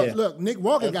mean, look, Nick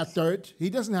Walker got 3rd. He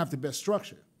doesn't have the best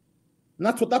structure. And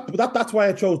that's why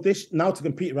I chose this now to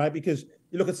compete, right? Because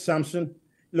you look at SAMSON,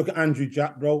 you look at Andrew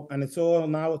Jack, bro, and it's all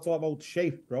about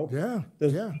shape, bro. Yeah.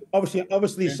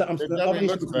 Obviously, Samson's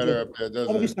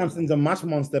a mass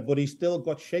monster, but he's still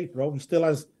got shape, bro. He still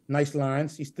has nice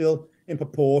lines. He's still in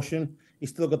proportion. He's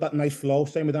still got that nice flow.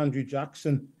 Same with Andrew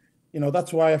Jackson. You know,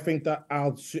 that's why I think that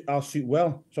I'll suit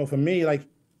well. So for me, like,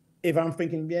 if I'm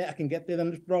thinking, yeah, I can get there, then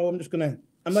I'm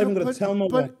not even going to tell no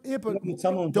one.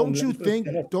 Don't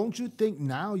you think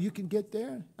now you can get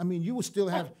there? I mean, you will still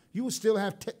have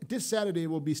this Saturday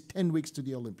will be 10 weeks to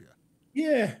the Olympia.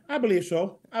 Yeah, I believe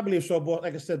so. But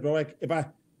like I said, bro, like if I'm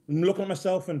looking at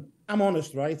myself and I'm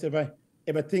honest, right? If I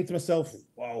think to myself,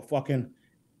 well, fucking,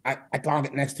 I can't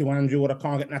get next to Andrew or I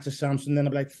can't get next to Samson, then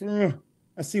I'm like,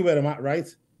 I see where I'm at, right?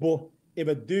 But if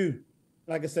I do,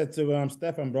 like I said to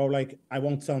Stefan, bro, like I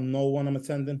won't tell no one I'm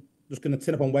attending. Just gonna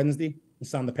turn up on Wednesday and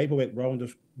sign the paperwork, bro, and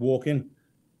just walk in.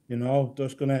 You know,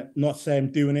 just gonna not say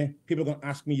I'm doing it. People are gonna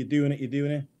ask me, you're doing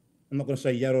it. I'm not gonna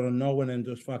say yeah or no, and then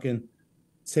just fucking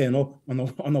turn up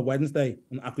on a Wednesday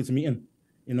on the athletes meeting.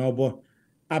 You know, but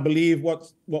I believe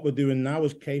what we're doing now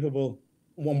is capable.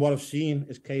 What I've seen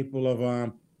is capable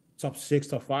of top 6,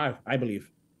 top 5. I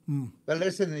believe. But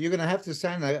listen, you're gonna have to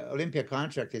sign an Olympia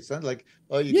contract. It's not like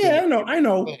I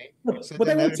know, but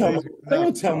they won't tell. They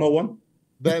won't tell no one.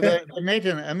 But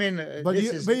Nathan, I mean, but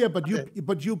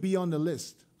you'll be on the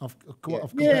list of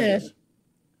competitors.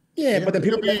 Yeah, but then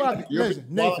people you'll be on the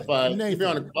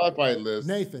qualified list.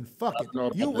 Nathan, fuck it.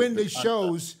 You win these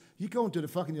shows, you going to the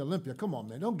fucking Olympia. Come on,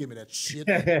 man. Don't give me that shit.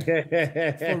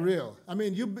 For real. I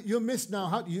mean, you missed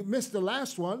now. You missed the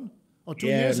last one or 2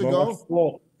 years ago.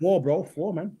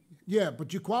 Four, man. Yeah,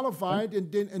 but you qualified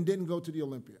and didn't go to the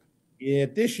Olympia. Yeah,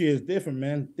 this year is different,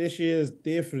 man. This year is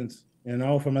different. You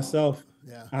know, for myself.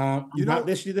 Yeah.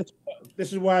 This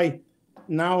is why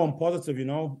now I'm positive. You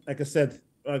know, like I said,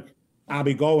 like I'll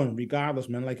be going regardless,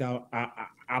 man. Like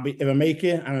I'll be if I make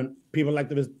it and people like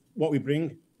what we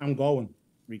bring, I'm going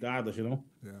regardless. You know.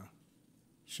 Yeah.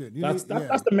 Shit. That's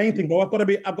the main thing, bro. I've got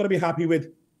to be happy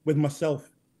with myself.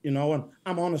 You know, and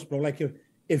I'm honest, bro. Like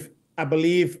if I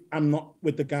believe I'm not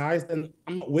with the guys, then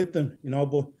I'm not with them. You know,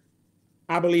 but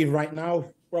I believe right now,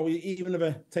 bro. Even if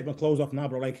I take my clothes off now,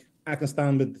 bro, like I can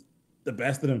stand with the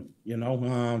best of them, you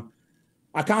know.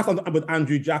 I can't stand with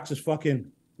Andrew Jackson's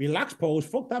fucking relaxed pose.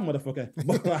 Fuck that motherfucker.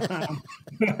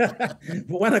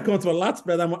 But when I come to a lat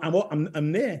spread,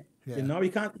 I'm there. Yeah. You know, you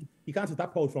can't take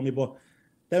that pose from me. But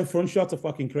them front shots are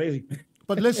fucking crazy.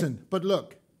 But listen, but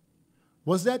look,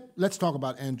 was that? Let's talk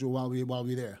about Andrew while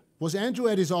we're there. Was Andrew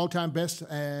at his all-time best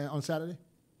on Saturday?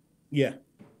 Yeah.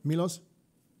 Milos?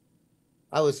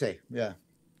 I would say, yeah.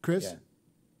 Chris? Yeah.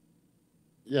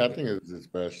 Yeah, I think it was his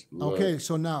best. Okay,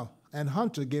 so now, and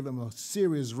Hunter gave him a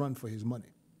serious run for his money.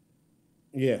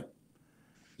 Yeah.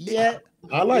 Yeah.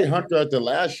 I like Hunter at the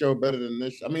last show better than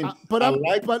this. I mean,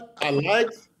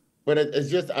 it's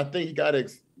just, I think he got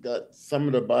some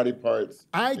of the body parts.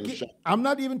 I'm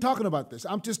not even talking about this.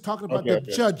 I'm just talking about the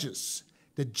judges.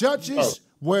 The judges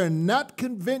were not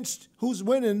convinced who's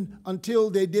winning until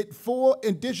they did 4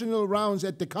 additional rounds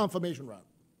at the confirmation round.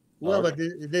 Well, but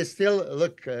they still,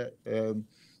 look,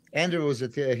 Andrew was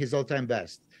at his all-time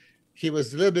best. He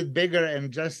was a little bit bigger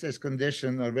and just as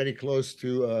conditioned or very close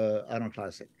to Arnold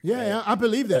Classic. Yeah, I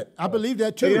believe that. I believe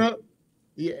that too. You know,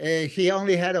 he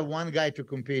only had one guy to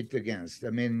compete against.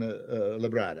 I mean,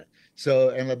 Labrada. So,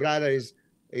 and Labrada is,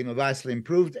 you know, vastly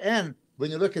improved. And when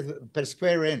you look at per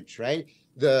square inch, right?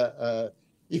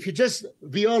 If you just,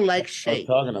 we all like shape.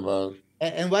 I'm talking about.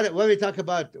 And what we talk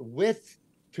about width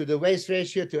to the waist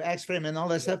ratio to X frame and all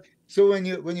that stuff. So when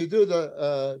you do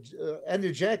the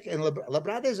Andrew Jack and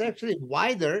Labrada is actually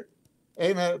wider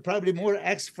and probably more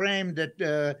X frame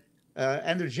than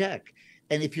Andrew Jack.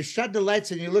 And if you shut the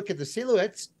lights and you look at the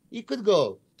silhouettes, you could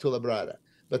go to Labrada.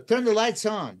 But turn the lights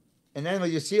on, and then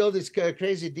when you see all this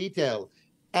crazy detail,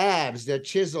 abs that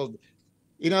chiseled,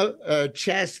 you know,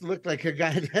 chest looked like a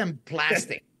goddamn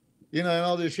plastic, you know, and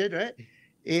all this shit, right?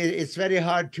 It's very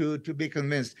hard to be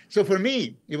convinced. So for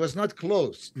me, it was not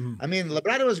close. I mean,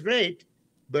 Labrada was great,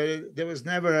 but there was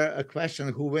never a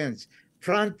question who wins.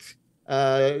 Front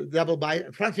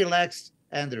front relaxed,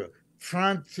 Andrew.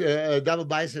 Front double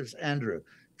biceps, Andrew.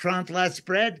 Front lat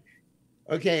spread,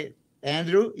 okay,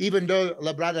 Andrew. Even though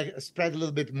Labrada spread a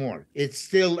little bit more, it's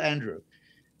still Andrew.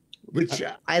 Which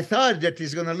I thought that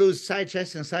he's going to lose side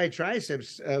chest and side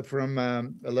triceps from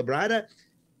Labrada.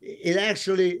 It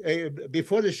actually,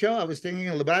 before the show, I was thinking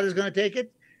Labrada's going to take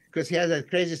it because he has that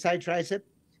crazy side tricep.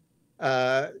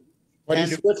 But he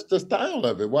switched the style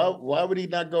of it. Why would he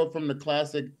not go from the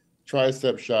classic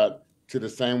tricep shot to the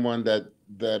same one that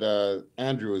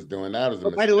Andrew was doing? That was a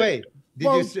mistake. By the way,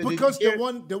 because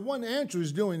the one Andrew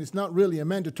is doing is not really a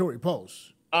mandatory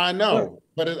pose. I know,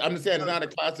 but I'm just saying it's not a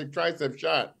classic tricep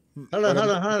shot. Hold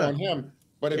on. Him.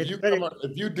 But if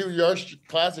you do your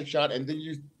classic shot and then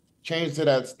you change to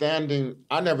that standing,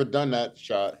 I never done that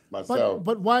shot myself.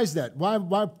 But why is that?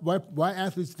 Why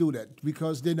athletes do that?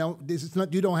 Because they don't. This is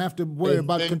not. You don't have to worry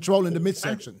about controlling the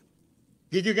midsection.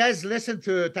 Did you guys listen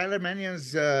to Tyler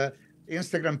Manion's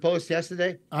Instagram post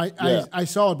yesterday? I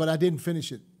saw it, but I didn't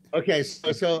finish it. Okay,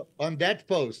 so on that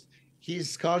post,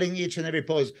 he's calling each and every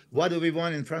pose. What do we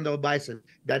want in front of bicep?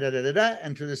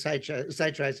 And to the side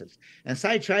triceps. And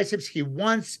side triceps, he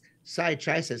wants side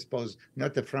triceps pose,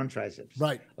 not the front triceps.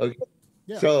 Right. Okay.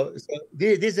 Yeah. So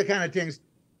these are the kind of things.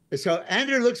 So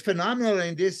Andrew looks phenomenal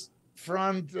in this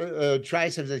front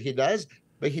triceps that he does,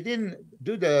 but he didn't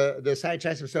do the side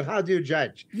triceps. So how do you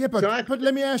judge? Yeah, but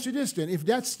let me ask you this then: if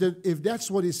that's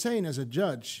what he's saying as a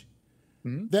judge,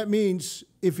 that means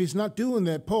if he's not doing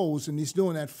that pose and he's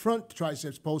doing that front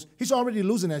triceps pose, he's already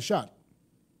losing that shot.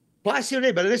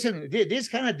 Possibly, but listen, these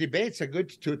kind of debates are good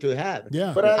to have.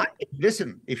 Yeah. But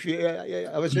listen, if you,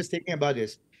 I was just thinking about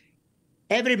this.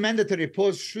 Every mandatory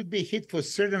pose should be hit for a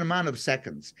certain amount of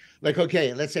seconds. Like,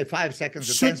 okay, let's say 5 seconds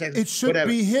or 10 seconds. It should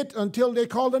be hit until they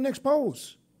call the next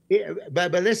pose. Yeah,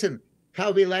 but listen,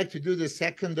 how we like to do the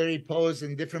secondary pose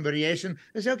in different variation.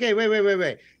 It's okay,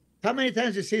 wait. How many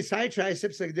times you see side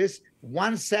triceps like this,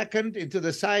 1 second into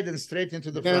the side and straight into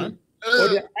the front, or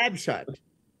the ab shot?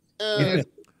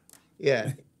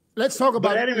 Yeah. Let's talk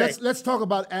about let's talk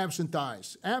about abs and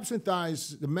thighs. Abs and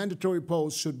thighs, the mandatory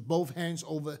pose should both hands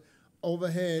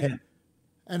overhead.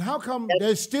 And how come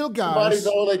there's still guys?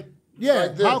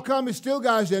 How come it's still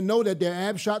guys that know that their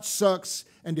ab shot sucks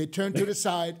and they turn to the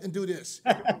side and do this?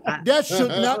 That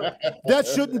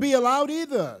shouldn't be allowed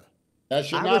either. That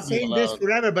should I not was be saying allowed. this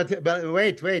forever, but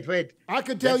wait. I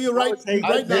can tell you right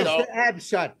that's now. the ab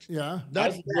shot. Yeah.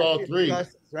 That's all three.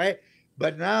 Right?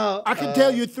 But now I can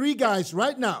tell you 3 guys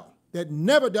right now that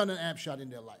never done an ab shot in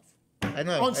their life. I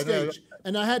know. On stage.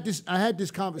 And I had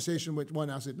this conversation with one.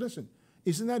 I said, listen,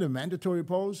 isn't that a mandatory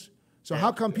pose? So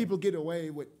how come people get away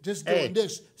with just doing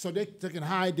this so they can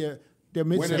hide They're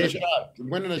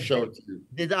winning a show too.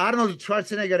 Did Arnold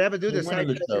Schwarzenegger ever do the side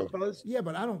pose? Yeah,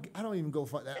 but I don't even go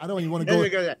for that. I don't even want to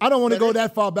go. I don't want to go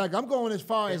that far back. I'm going as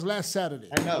far as last Saturday.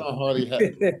 I know.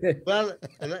 Well,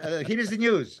 here's the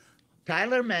news.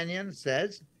 Tyler Mannion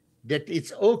says that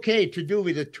it's okay to do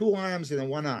with the 2 arms and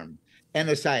 1 arm and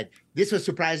a side. This was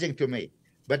surprising to me.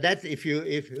 But that's if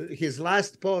his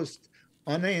last post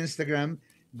on the Instagram,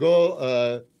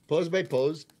 go pose by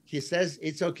pose, he says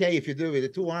it's okay if you do it with the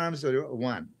 2 arms or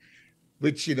 1,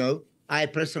 which, you know, I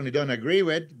personally don't agree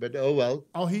with, but oh well.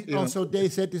 So they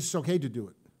said this is okay to do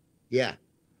it. Yeah.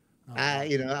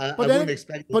 You know, I wouldn't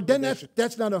expect. But then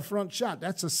that's not a front shot.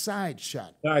 That's a side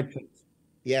shot.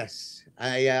 Yes,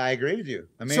 I agree with you.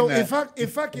 I mean, so if I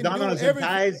can do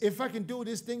everything, if I can do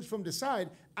these things from the side,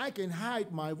 I can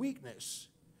hide my weakness.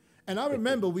 And I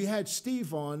remember we had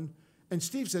Steve on, and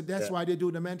Steve said that's why they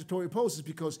do the mandatory poses,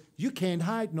 because you can't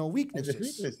hide no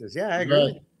weaknesses. Yeah, I agree.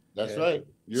 Right. That's right.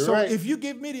 You're right. So if you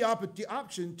give me the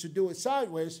option to do it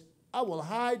sideways, I will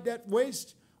hide that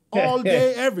waist all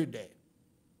day, every day.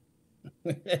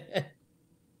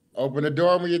 Open the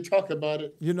door when you talk about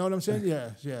it. You know what I'm saying?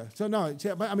 Yeah. So no,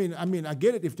 but I mean, I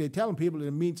get it. If they're telling people,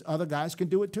 it means other guys can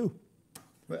do it too.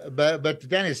 But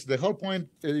Dennis, the whole point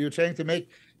you're trying to make,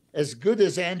 as good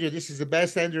as Andrew, this is the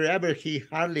best Andrew ever. He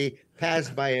hardly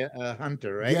passed by a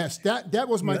Hunter, right? Yes, that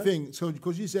was my thing. So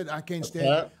because you said I can't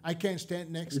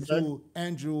stand next to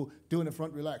Andrew doing the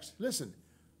front relax. Listen,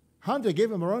 Hunter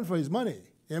gave him a run for his money.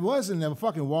 It wasn't a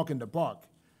fucking walk in the park.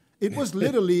 It was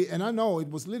literally, and I know it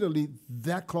was literally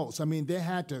that close. I mean, they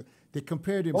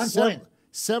compared him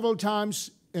several times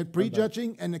at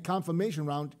prejudging and the confirmation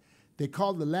round. They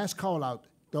called the last call out,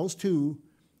 those 2,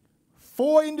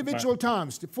 4 individual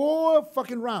times, 4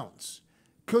 fucking rounds.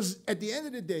 Because at the end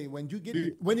of the day, when you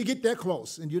get that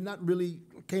close and you're not really,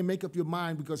 can't make up your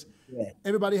mind because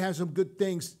everybody has some good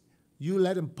things, you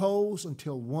let them pose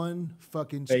until one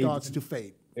fucking starts to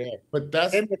fade. Yeah, but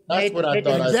that's what I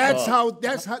thought.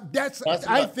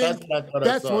 I think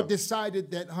that's what decided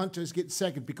that Hunter's get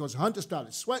second, because Hunter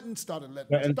started sweating, started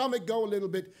letting his stomach go a little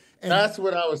bit. And that's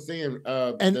what I was seeing.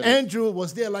 And Andrew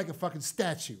was there like a fucking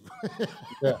statue.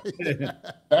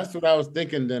 That's what I was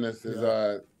thinking, Dennis.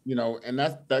 Is you know, and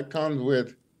that comes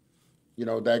with, you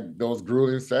know, those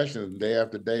grueling sessions day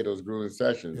after day. Those grueling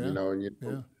sessions, you know, and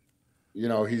you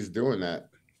know, he's doing that.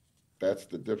 That's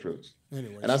the difference.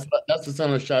 Anyways. And that's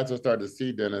some of the shots I started to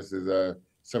see, Dennis, is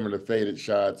some of the faded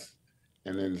shots,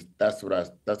 and then that's what I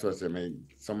said. Man,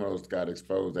 some of those got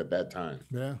exposed at that time.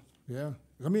 Yeah.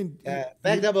 I mean,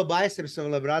 back double biceps of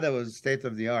Labrada was state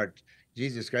of the art.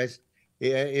 Jesus Christ!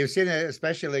 You've seen it,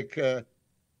 especially like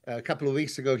a couple of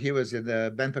weeks ago. He was in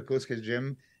Ben Pakulski's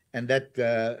gym, and that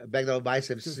back double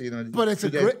biceps, you know. But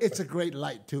it's a great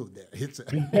light too. There, it's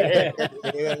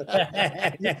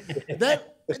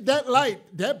that light,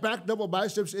 that back double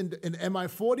biceps in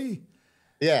MI40,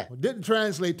 didn't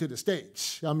translate to the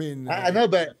stage. I mean, I know,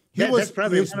 but that's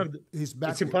probably one of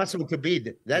it's impossible to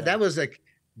beat. That was like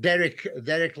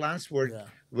Derek Lansford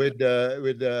with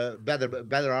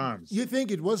better arms. You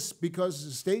think it was because of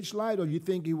the stage light, or you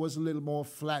think he was a little more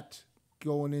flat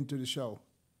going into the show?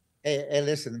 Hey,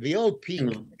 listen, we all peak,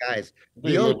 guys.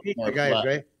 We all peak, guys,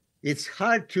 right? It's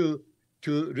hard to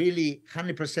really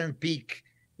 100% peak.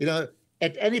 You know,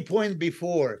 at any point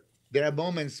before, there are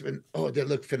moments when, they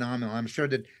look phenomenal. I'm sure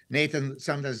that Nathan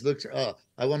sometimes looks,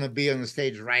 I want to be on the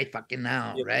stage right fucking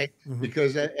now, right? Mm-hmm.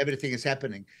 Because everything is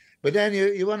happening. But then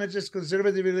you want to just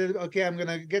conservatively, okay, I'm going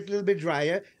to get a little bit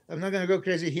drier. I'm not going to go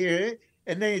crazy here.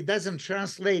 And then it doesn't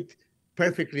translate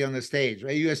perfectly on the stage,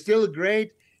 right? You are still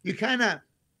great. You kind of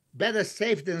better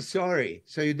safe than sorry,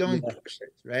 so you don't push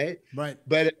it, right? Right.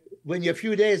 But when you're a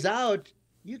few days out,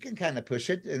 you can kind of push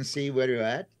it and see where you're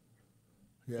at.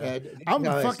 Yeah, I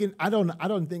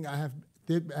don't think I have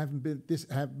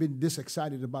been this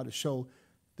excited about a show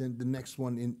than the next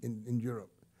one in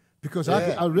Europe, because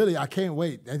I can't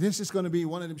wait. And this is going to be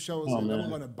one of them shows that I'm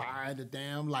going to buy the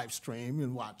damn live stream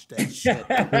and watch that shit.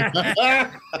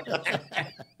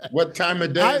 What time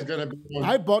of day is going to be?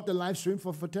 I bought the live stream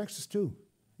for Texas too.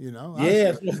 You know,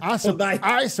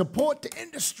 I support the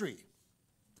industry.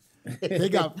 They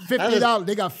got $50.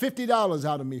 They got $50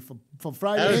 out of me for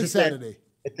Friday and Saturday.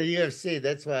 At the UFC,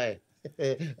 that's why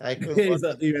I couldn't.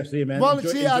 The UFC, man. Well,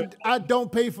 see, I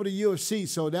don't pay for the UFC,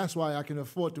 so that's why I can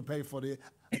afford to pay for the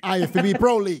IFBB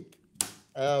Pro League.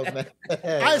 Oh man,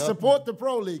 I support the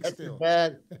Pro League still.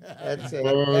 Bad.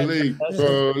 Pro League.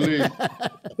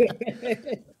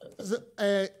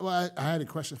 Well, I had a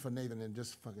question for Nathan and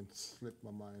just fucking slipped my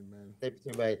mind, man.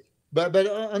 But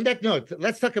on that note,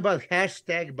 let's talk about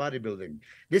hashtag bodybuilding.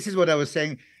 This is what I was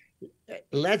saying.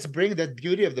 let's bring that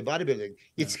beauty of the bodybuilding.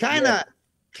 It's kind of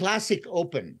classic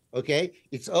open, okay?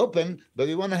 It's open, but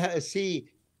we want to see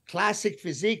classic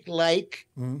physique like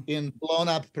in blown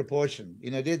up proportion.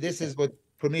 You know, this is what,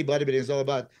 for me, bodybuilding is all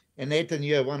about. And Nathan,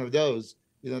 you are one of those,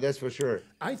 you know, that's for sure.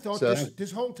 I thought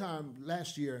this whole time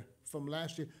from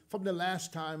the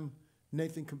last time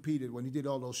Nathan competed, when he did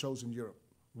all those shows in Europe,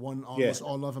 won almost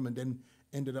all of them, and then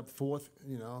ended up fourth,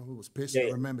 you know, who was pissed. I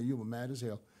remember you were mad as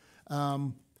hell.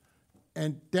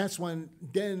 And that's when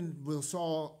then we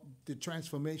saw the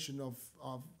transformation of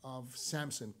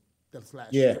Samson that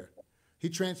last year. He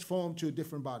transformed to a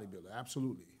different bodybuilder,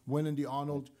 absolutely. Winning the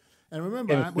Arnold. And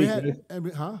remember,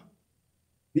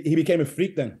 he became a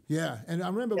freak then. Yeah, and I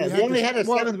remember we only had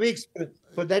 7 weeks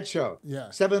for that show.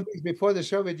 Yeah. 7 weeks before the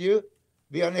show with you,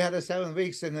 we only had 7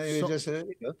 weeks, and it was just,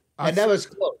 you know, and that was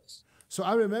close. So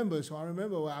I remember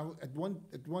at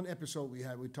one episode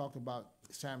we talked about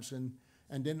Samson,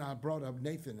 and then I brought up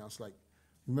Nathan. I was like,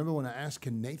 remember when I asked,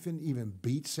 can Nathan even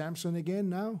beat Samson again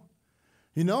now?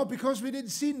 You know, because we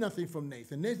didn't see nothing from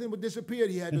Nathan. Nathan would disappear.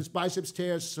 He had his biceps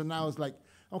tears, so now it's like,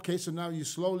 okay, so now you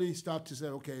slowly start to say,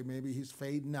 okay, maybe he's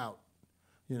fading out.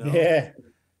 You know? Yeah.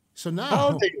 So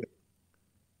now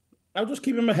I'll just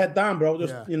keep my head down, bro.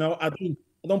 Just you know, I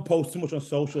don't post too much on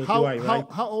social.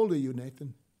 How old are you,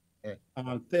 Nathan?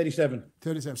 I'm 37.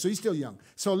 37. So you're still young.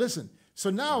 So listen. So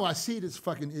now I see this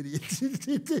fucking idiot,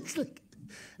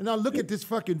 and I look at this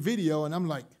fucking video, and I'm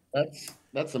like,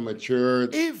 that's a mature.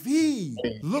 If he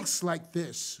looks like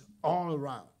this all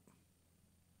around,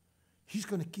 he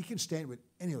can stand with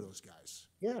any of those guys.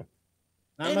 Yeah.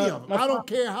 Any of them. I don't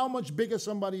care how much bigger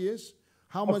somebody is.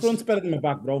 My front's better than my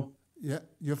back, bro. Yeah,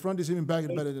 your front is even better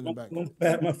than the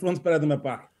back. My front's better than my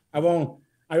back.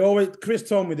 Chris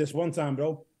told me this one time,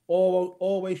 bro.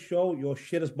 Always show your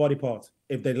shittest body parts.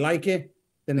 If they like it,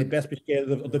 then they best be scared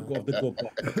of the good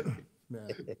part.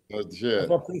 Oh, shit.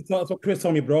 That's what Chris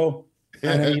told me, bro.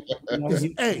 And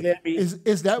then,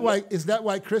 is that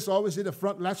why Chris always did a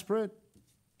front lat spread?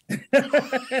 I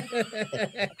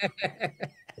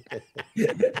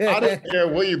don't care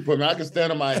where you put me. I can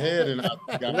stand on my head and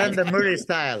Linda Murray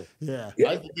style. Yeah.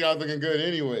 I think I was looking good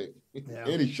anyway. Yeah.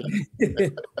 Any shot.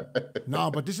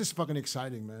 No, but this is fucking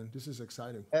exciting, man. This is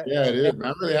exciting. Yeah, it is.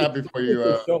 I'm really happy for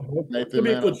you, Nathan.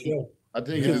 Man. I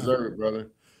think you deserve it,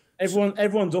 brother.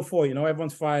 Everyone's up for it, you know.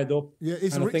 Everyone's fired up. Yeah,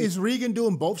 is Regan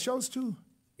doing both shows too?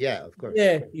 Yeah, of course.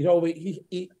 Yeah, you know,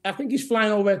 I think he's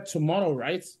flying over tomorrow,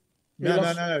 right?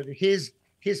 No.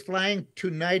 He's flying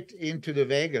tonight into the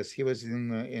Vegas. He was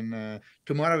in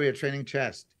tomorrow. We are training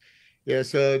chest. Yeah,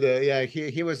 so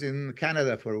he was in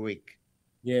Canada for a week.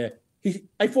 Yeah,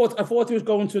 I thought he was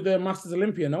going to the Masters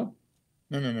Olympia. No.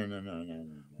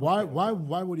 Why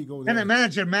would he go there? And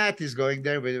manager Matt is going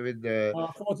there with I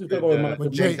thought he was going to go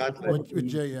with Jay. With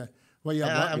Jay, yeah. Well,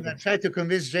 yeah. I'm gonna try to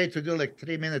convince Jay to do like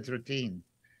 3-minute routine.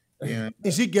 Yeah.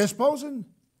 Is he guest posing?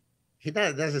 He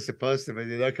doesn't supposed to, but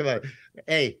you know, come on.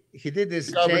 Hey, he did this.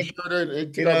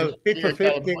 Fit for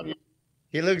 50.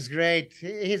 He looks great.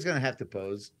 He's gonna have to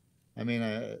pose. I mean,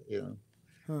 you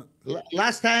know,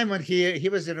 last time when he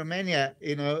was in Romania,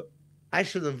 you know, I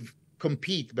should have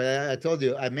compete, but I told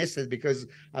you I missed it because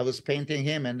I was painting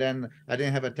him, and then I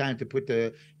didn't have a time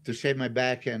to shave my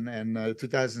back. And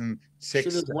 2006.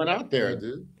 Should have went out there,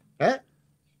 dude. Huh?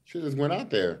 Should have went out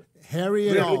there. Hairy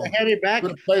and all. Hairy back.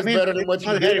 Would have placed better than what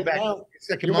you did. It's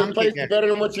like you would have placed better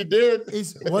than what you did.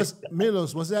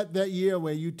 MILOS, was that year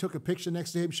where you took a picture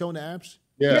next to him showing the abs?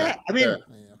 Yeah. I mean,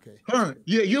 okay. Hold on.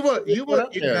 You were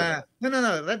in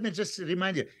no. Let me just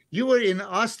remind you. You were in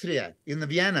Austria, in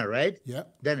Vienna, right? Yeah.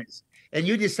 Dennis, and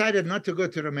you decided not to go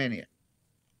to Romania,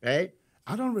 right?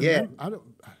 I don't remember. I don't.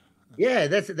 Yeah,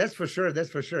 that's for sure. That's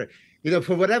for sure. You know,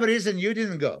 for whatever reason, you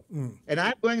didn't go, and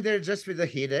I'm going there just with the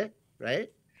Hide,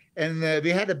 right? And we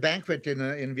had a banquet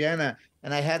in Vienna,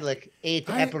 and I had like 8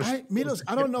 apples. MILOS,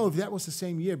 I don't know if that was the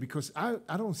same year, because I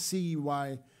don't see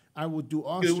why I would do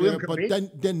Austria, but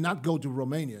then not go to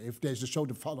Romania if there's a show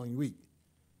the following week.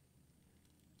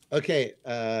 Okay,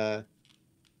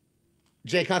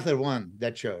 Jay Cutler won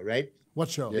that show, right? What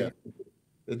show? Yeah.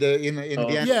 In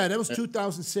Vienna. Yeah, that was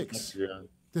 2006. Yeah.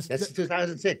 That's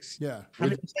 2006. Yeah.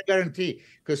 100% guarantee,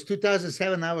 because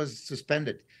 2007 I was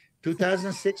suspended.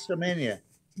 2006 Romania.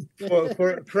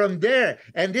 From there,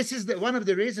 and this is one of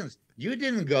the reasons you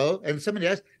didn't go, and somebody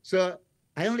else. So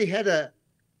I only had a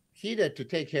heater to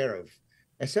take care of.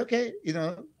 I said, okay, you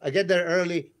know, I get there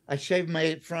early. I shave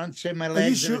my front, shave my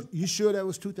legs. You sure that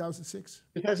was 2006?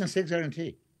 2006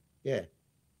 guarantee. Yeah.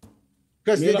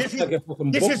 Because this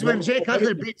is when Jay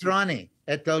Cutler beat Ronnie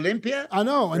at the Olympia. I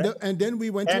know, and then we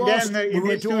went to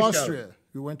Austria.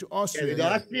 We went to Austria.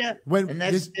 Yeah, Austria. When and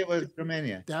next day was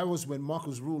Romania. That was when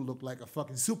Marcus Rule looked like a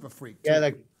fucking super freak.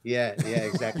 Too. Yeah,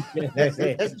 exactly. That's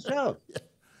the show.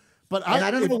 But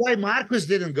I don't know why Marcus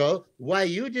didn't go. Why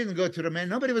you didn't go to Romania?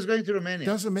 Nobody was going to Romania.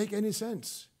 Doesn't make any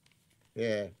sense.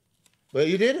 Yeah, but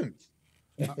you didn't.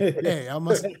 Hey, I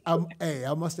must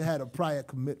have had a prior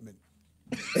commitment.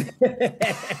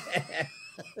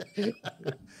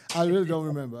 I really don't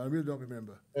remember.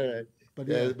 All right. But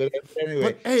yeah. But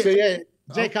anyway,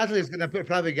 Jay Cutler is going to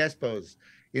probably guest pose,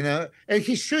 and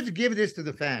he should give this to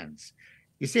the fans.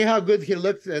 You see how good he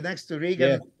looked next to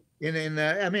Regan.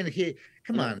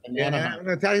 Come on. I'm going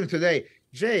to tell him today,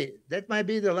 Jay, that might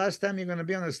be the last time you're going to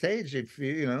be on the stage. If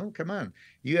come on,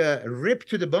 you ripped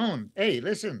to the bone. Hey,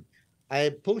 listen,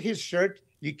 I pull his shirt.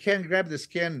 You can't grab the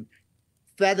skin.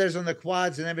 Feathers on the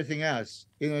quads and everything else.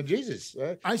 Jesus.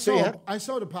 I saw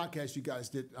the podcast you guys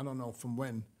did. I don't know from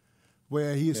when,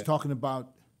 where he is talking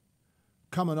about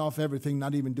coming off everything,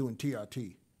 not even doing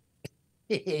TRT.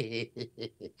 Hey,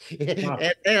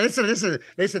 listen.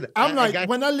 I'm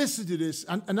when I listened to this,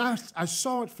 and I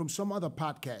saw it from some other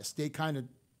podcast. They kind of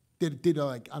did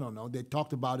like, I don't know. They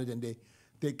talked about it and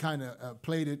they kind of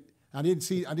played it. I didn't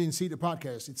see the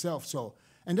podcast itself. So,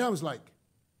 and then I was like,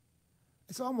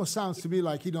 it almost sounds to me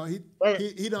like he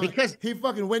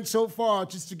fucking went so far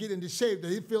just to get into shape that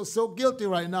he feels so guilty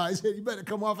right now. He said, "You better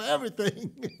come off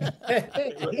everything."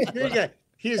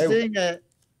 He's doing a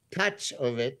touch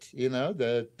of it,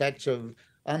 the touch of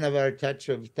unaware touch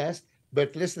of test.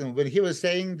 But listen, when he was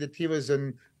saying that he was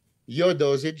on your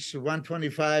dosage,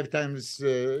 125 times,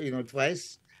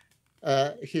 twice,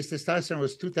 his testosterone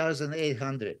was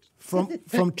 2,800.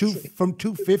 From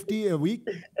 250 a week.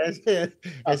 I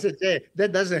said, hey,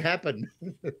 that doesn't happen.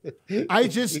 I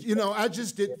just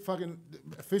did fucking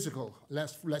physical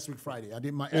last week Friday. I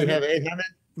did my. You have 800.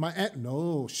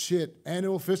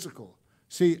 Annual physical.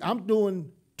 See, I'm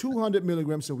doing 200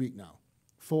 milligrams a week now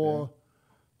for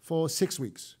 6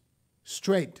 weeks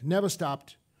straight. Never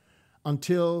stopped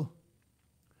until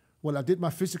I did my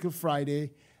physical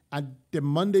Friday. I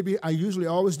usually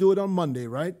always do it on Monday,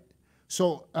 right?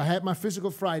 So I had my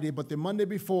physical Friday, but the Monday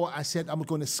before, I said I'm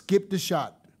going to skip the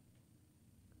shot.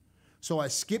 So I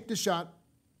skipped the shot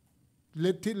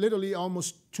literally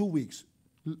almost 2 weeks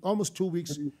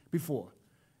before.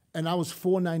 And I was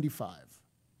 495.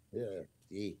 Yeah.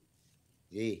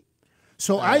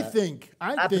 So I think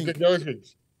the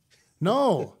dosage.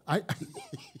 No,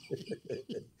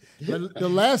 the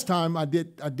last time I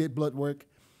did blood work,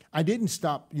 I didn't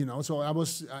stop, so I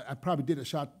probably did a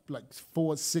shot like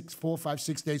 4, 5,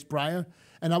 6 days prior,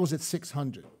 and I was at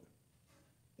 600.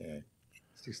 Yeah,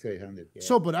 600. Yeah.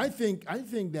 So, but I think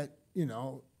that,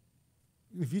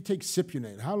 if you take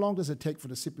cypionate, how long does it take for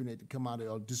the cypionate to come out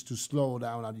or just to slow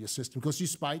down out of your system? Because you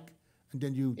spike and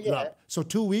then you drop. So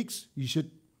 2 weeks, you should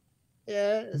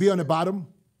be on the bottom.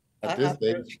 At this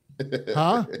age.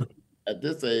 Huh? At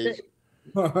this age.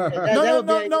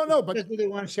 No. But just do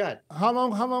one shot. How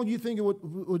long do you think it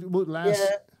would last?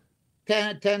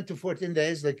 10 to 14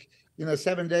 days.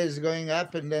 7 days going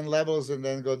up and then levels and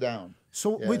then go down.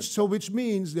 So which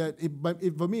means that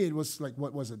for me it was like,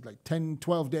 what was it, like 10,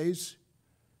 12 days?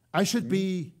 I should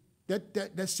be that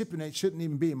cypionate shouldn't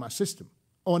even be in my system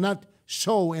or not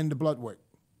show in the blood work.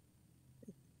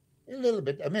 A little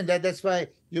bit. I mean that's why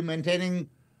you're maintaining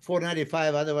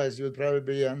 495, otherwise you would probably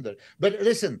be under. But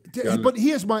listen. But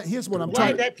here's what I'm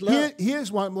trying.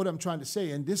 Here's what I'm trying to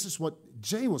say, and this is what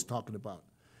Jay was talking about.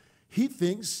 He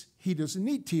thinks he doesn't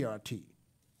need TRT.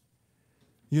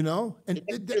 And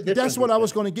that's what I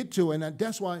was going to get to, and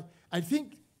that's why I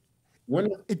think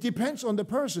it depends on the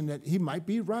person that he might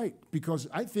be right, because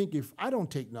I think if I don't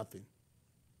take nothing,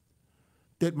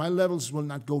 that my levels will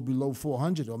not go below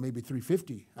 400 or maybe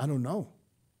 350. I don't know.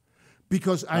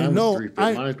 Because I know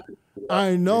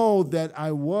that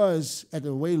I was at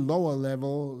a way lower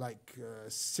level like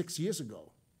 6 years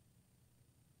ago,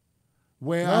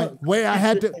 where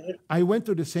I went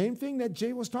through the same thing that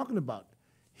Jay was talking about.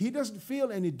 He doesn't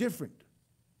feel any different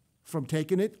from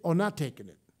taking it or not taking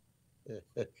it.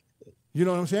 You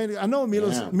know what I'm saying? I know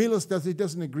Milos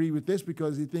doesn't agree with this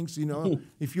because he thinks,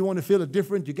 if you want to feel it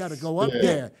different, you got to go up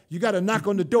there. You got to knock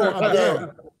on the door up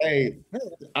there. Hey,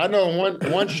 I know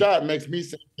one shot makes me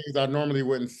say things I normally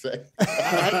wouldn't say.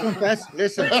 I confess,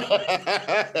 listen,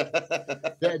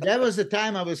 that was the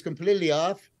time I was completely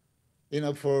off,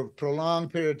 for a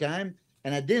prolonged period of time,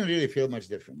 and I didn't really feel much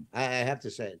different. I have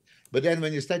to say it. But then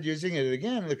when you start using it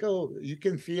again, you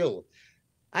can feel.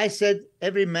 I said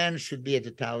every man should be at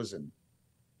 1,000.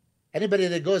 Anybody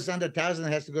that goes under 1,000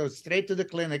 has to go straight to the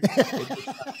clinic.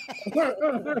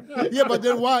 Yeah, but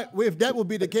then why? If that would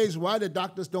be the case, why the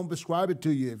doctors don't prescribe it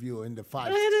to you if you're in the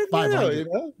 500? You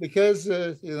know, because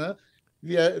you know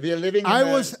we are living. I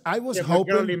was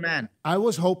hoping. Man. I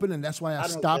was hoping, and that's why I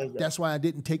stopped. That's why I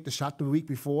didn't take the shot the week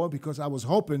before, because I was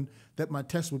hoping that my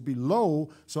test would be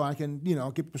low, so I can, you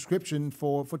know, get prescription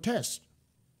for tests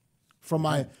from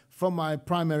my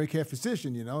primary care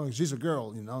physician. You know, she's a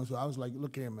girl. You know, so I was like,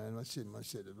 look here, man, my shit,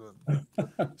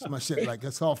 it's my shit like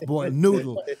a soft boiled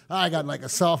noodle. I got like a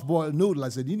soft boiled noodle. I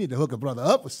said, you need to hook a brother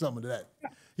up with some of that.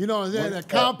 You know what I'm saying? That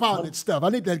compounded stuff. I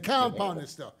need that compounded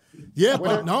stuff. Yeah,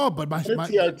 but no, but my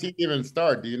TRT even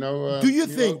start? Do you know? Do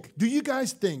you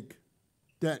guys think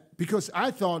that, because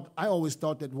I always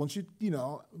thought that once you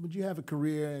have a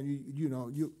career and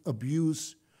you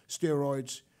abuse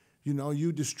steroids,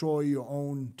 you destroy your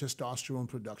own testosterone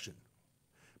production.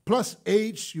 Plus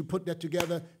age, you put that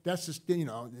together, that's just,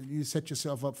 you set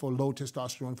yourself up for low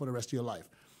testosterone for the rest of your life.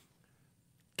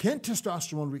 Can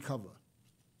testosterone recover?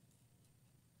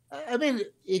 I mean,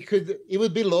 it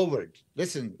would be lowered.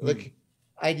 Listen, look,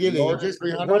 ideally, just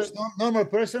normal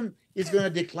person is going to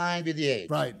decline with the age.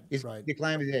 Right, it's right.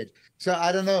 Decline with the age. So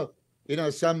I don't know.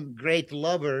 Some great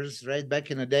lovers, right,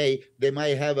 back in the day, they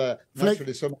might have a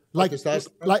naturally so like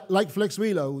Flex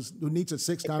Wheeler, who needs it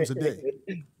 6 times a day.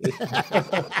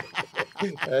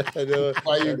 I know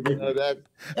why you know that.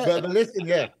 But listen,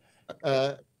 yeah.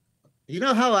 You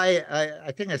know how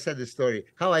I think I said this story,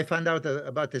 how I found out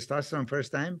about testosterone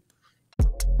first time?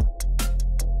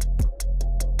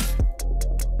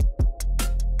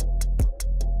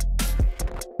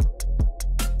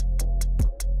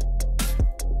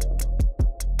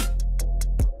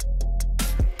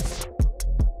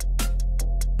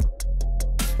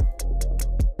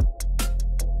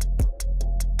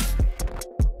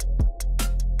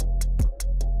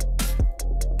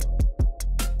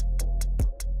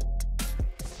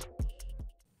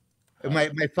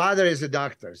 My father is a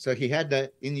doctor, so he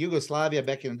had in Yugoslavia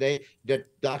back in the day, that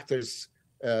doctor's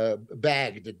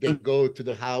bag that they go to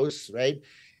the house, right?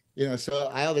 So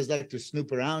I always like to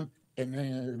snoop around,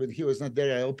 and when he was not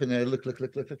there, I opened it, look,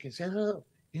 and said, oh,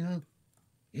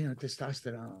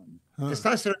 testosterone. Huh.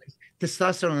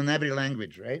 Testosterone in every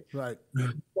language, right? Right.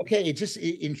 Okay, it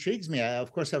intrigues me.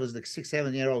 Of course, I was like 6,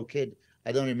 7-year-old kid.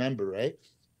 I don't remember, right?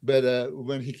 But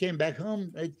when he came back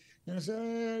home, I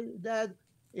said, Dad,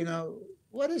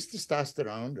 what is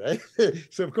testosterone, right?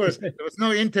 So, of course, there was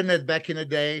no internet back in the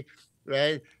day,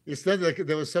 right? It's not like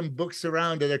there was some books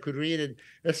around that I could read. And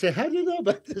I said, how do you know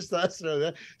about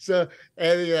testosterone? So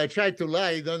I tried to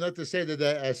lie, not to say that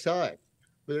I saw it.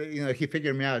 But, he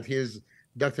figured me out. He's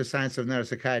Dr. Science of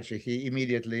Neuropsychiatry. He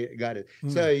immediately got it.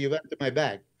 So he went to my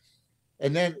bag.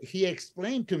 And then he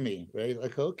explained to me, right?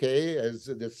 Like, okay, as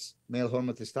this male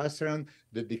hormone testosterone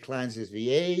that declines as we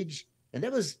age. And I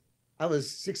was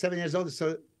 6, 7 years old,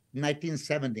 so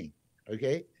 1970,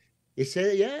 okay? He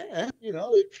said, yeah,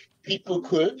 people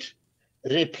could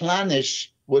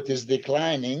replenish what is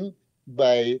declining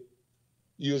by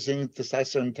using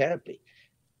testosterone therapy.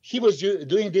 He was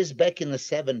doing this back in the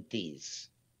 70s,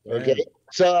 okay? Right.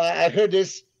 So I heard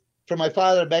this from my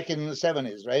father back in the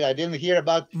 70s, right? I didn't hear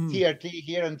about TRT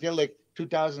here until like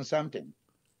 2000 something.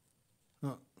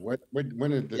 When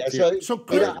did the TRT? So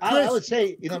Chris, I would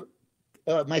say,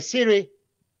 my Siri.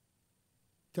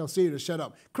 Tell Siri to shut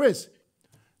up. Chris,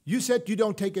 you said you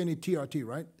don't take any TRT,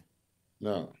 right?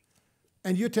 No.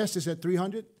 And your test is at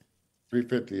 300?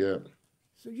 350, yeah.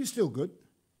 So you're still good.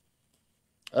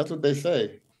 That's what they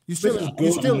say. You're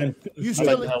still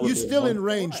in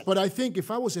range. But I think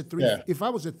if I was at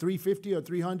 350 or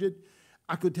 300,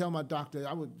 I could tell my doctor.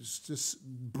 I would just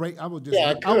break. I would just.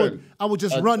 Yeah, I would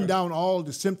just run down all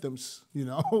the symptoms.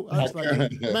 I was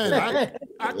like, man,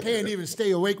 I can't even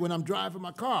stay awake when I'm driving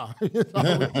my car.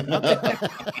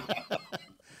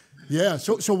 Yeah.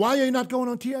 So why are you not going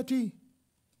on TRT?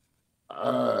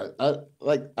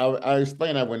 I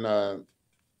explained that when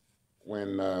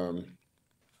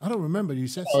I don't remember you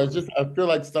said. It's just I feel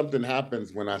like something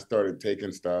happens when I started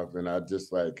taking stuff, and it's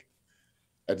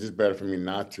just better for me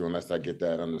not to unless I get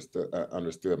that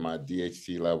understood my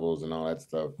DHT levels and all that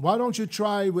stuff. Why don't you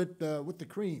try with the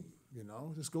cream?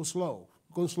 Just go slow.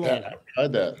 Go slow. Yeah, I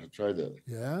tried that.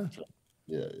 Yeah.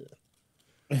 Yeah.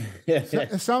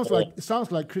 It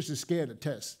sounds like Chris is scared to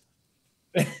test.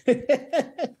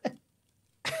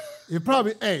 You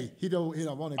probably he don't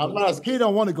want to go. He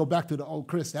don't want to go back to the old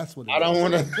Chris. That's what. I don't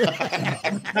want to.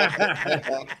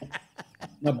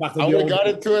 I would have got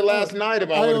into it last night if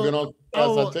I would have been on.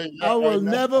 I will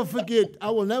never forget. I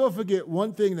will never forget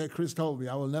one thing that Chris told me.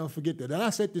 I will never forget that. And I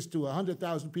said this to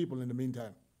 100,000 people in the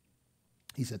meantime.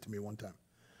 He said to me one time,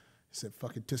 he said,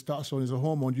 fucking testosterone is a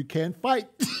hormone you can't fight.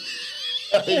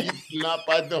 You cannot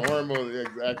fight the hormone,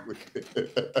 exactly.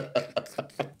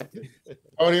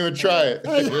 I won't even try it.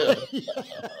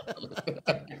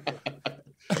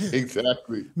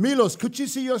 Exactly. Milos, could you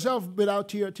see yourself without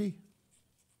TRT?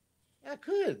 I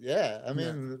could, yeah. I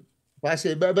mean,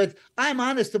 but I'm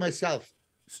honest to myself.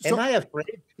 Am I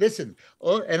afraid? Listen,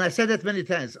 and I said that many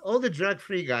times. All the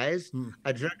drug-free guys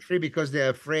are drug-free because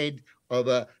they're afraid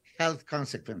of health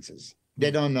consequences.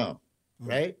 They don't know,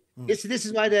 right? This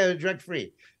is why they're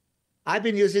drug-free. I've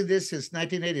been using this since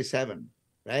 1987,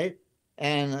 right?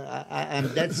 And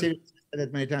I'm dead serious. I said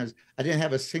that many times. I didn't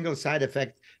have a single side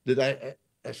effect that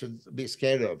I should be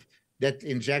scared of. That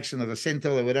injection of a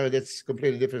Sintel or whatever, that's a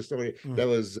completely different story. That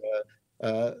was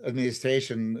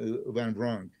administration went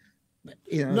wrong.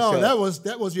 You know, no,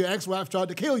 that was your ex-wife tried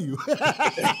to kill you.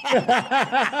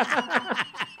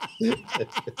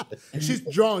 She's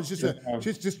drawn.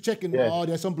 She's just checking. Oh,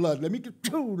 there's some blood. Let me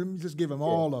just give him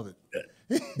all of it.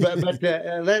 but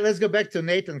let's go back to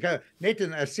Nathan.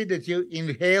 Nathan, I see that you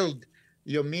inhaled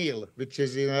your meal, which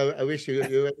is, I wish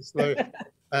you were slow.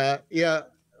 Yeah.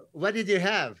 What did you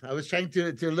have? I was trying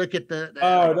to look at the.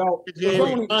 No.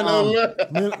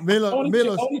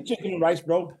 Only chicken and rice,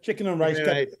 bro. Chicken and rice.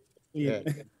 Right. Yeah.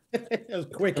 It was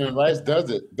quick. And rice does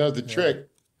the trick.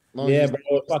 Yeah,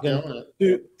 bro.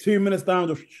 Fucking 2 minutes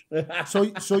down.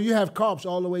 So you have carbs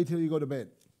all the way till you go to bed?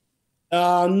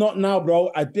 Not now,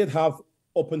 bro. I did have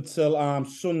up until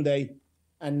Sunday,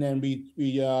 and then we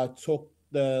took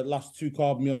the last 2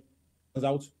 carb meals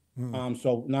out.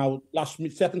 So now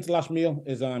second to last meal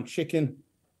is chicken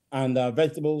and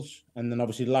vegetables, and then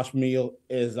obviously the last meal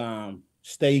is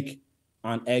steak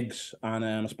and eggs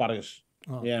and asparagus.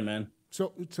 Oh. Yeah, man.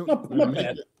 So not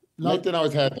bad. Nathan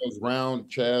always had those round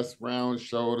chest, round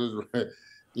shoulders.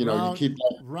 You keep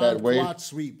that waist.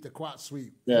 The quad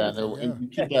sweep. Yeah, you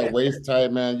keep that waist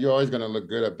tight, man. You're always gonna look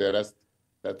good up there.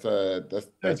 That's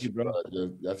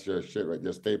your shit, right?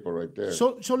 Your staple right there.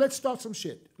 So let's start some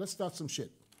shit.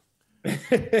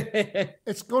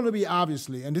 It's going to be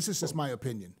obviously, and this is just my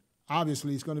opinion.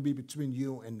 Obviously, it's going to be between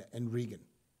you and Regan.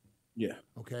 Yeah.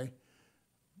 Okay.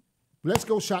 Let's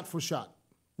go shot for shot.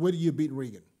 Where do you beat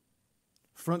Regan?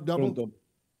 Front double?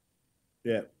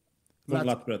 Yeah. Front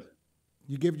lat spread.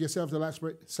 You give yourself the lat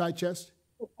spread? Side chest?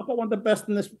 I got one of the best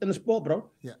in the sport, bro.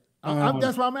 Yeah.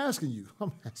 That's why I'm asking you.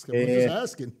 I'm just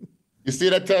asking. You see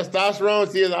that testosterone?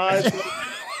 See his eyes?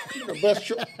 The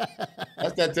best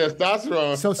that's that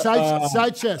testosterone. So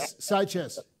side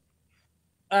chest.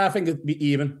 I think it'd be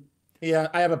even. Yeah,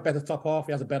 I have a better top half.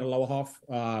 He has a better lower half.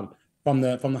 From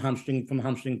the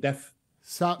hamstring depth.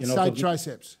 Side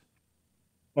triceps.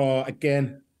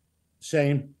 Again,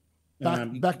 same.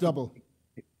 Back double.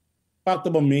 Back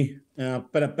double me.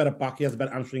 Better back. He has a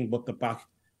better hamstring, but the back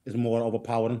is more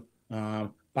overpowering.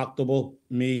 Back double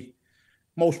me.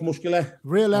 Most muscular.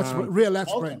 Real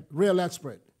lat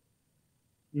spread.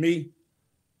 Me.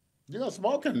 You got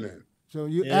smoking then. So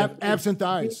you abs and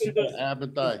thighs. Ab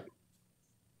and thigh.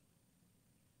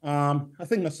 I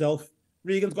think myself.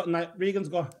 Regan's got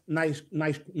nice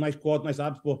quad, nice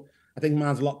abs, but I think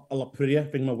mine's a lot prettier. I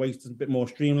think my waist is a bit more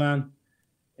streamlined.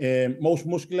 Most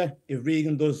muscular. If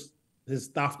Regan does his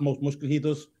daft most muscular, he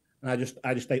does, and I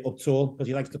just stay up tall because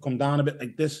he likes to come down a bit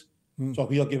like this. So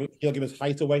he'll give his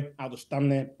height away. I'll just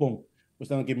stand there, boom, which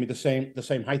then give me the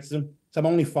same height as him. So I'm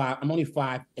only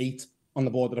 5'8" on the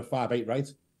border of 5'8",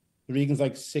 right? Regan's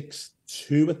like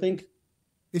 6'2", I think.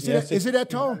 Is it that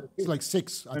tall? It's like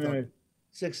 6. I thought.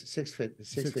 6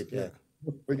 feet. Yeah.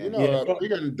 But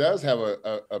Regan does have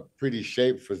a pretty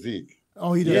shaped physique.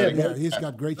 Oh, he does. Yeah, he's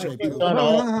got great shape. He's done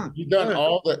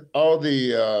all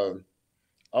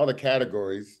the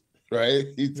categories, right?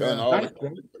 He's done all.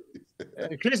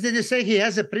 Chris, did you say he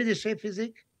has a pretty shaped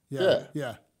physique? Yeah.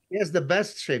 He has the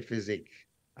best shaped physique.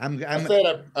 I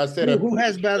said who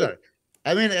has better?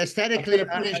 I mean, aesthetically,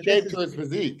 pretty shaped to his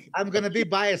physique. I'm gonna be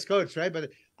biased, coach, right?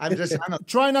 But I'm just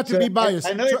try not to be biased.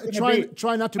 I know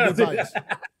try not to be biased.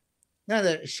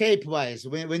 No, shape-wise,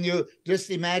 when you just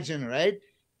imagine, right?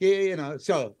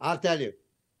 So I'll tell you.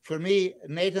 For me,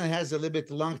 Nathan has a little bit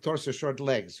long torso, short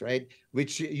legs, right?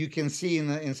 Which you can see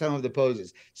in some of the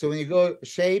poses. So when you go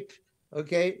shape,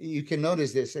 okay, you can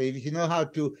notice this. If you know how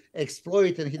to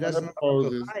exploit and he doesn't know how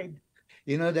to hide,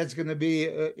 that's going to be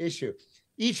an issue.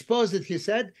 Each pose that he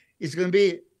said is going to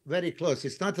be very close.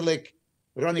 It's not like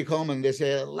Ronnie Coleman. They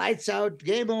say, lights out,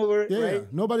 game over,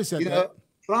 right? Nobody said that.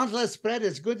 Front lat spread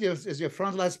is good as your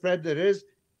front lat spread there is.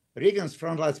 Regan's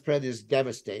front lat spread is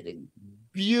devastating.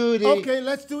 Beauty. Okay,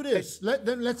 let's do this.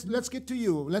 Let's get to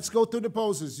you. Let's go through the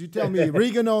poses. You tell me,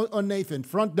 Regan or Nathan,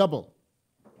 front double.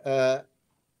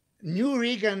 new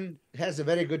Regan has a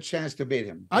very good chance to beat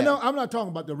him. I know. I'm not talking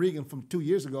about the Regan from 2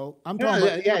 years ago. I'm talking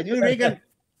about new Regan.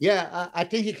 Yeah, I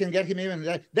think he can get him even.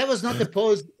 That was not the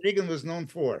pose Regan was known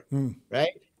for,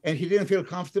 right? And he didn't feel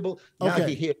comfortable. Now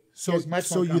okay.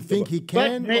 So you think he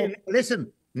can? But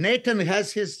listen, Nathan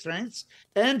has his strengths,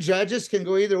 and judges can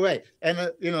go either way.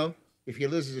 And you know, if he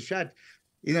loses a shot,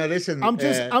 you know, listen. I'm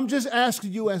just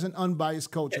asking you as an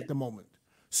unbiased coach at the moment.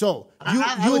 So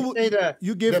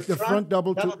you give the front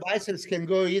double biceps can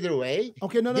go either way.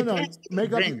 Okay, no.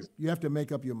 You have to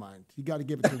make up your mind. You got to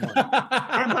give it to one.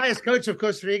 I'm biased coach of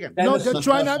Costa Rica. No,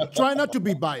 try not to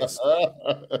be biased.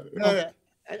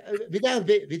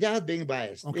 Without being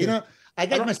biased. Okay. You know, I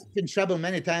got myself in trouble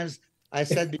many times. I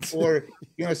said before,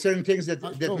 you know, certain things that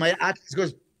my artist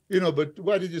goes, you know, but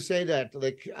why did you say that?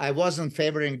 Like I wasn't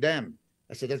favoring them.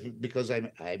 I said that's because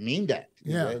I mean that.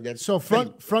 Yeah. So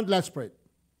front lat spread.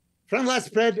 Front lat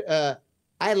spread.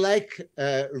 I like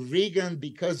Regan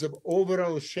because of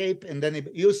overall shape, and then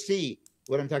you see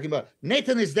what I'm talking about.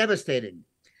 Nathan is devastating.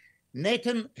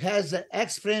 Nathan has an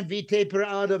X frame V taper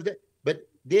out of the, but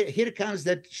here comes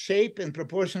that shape and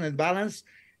proportion and balance.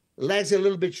 Legs a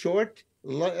little bit short,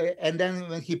 and then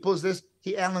when he pulls this,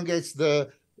 he elongates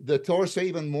the torso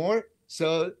even more.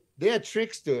 So there are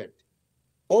tricks to it.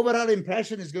 Overall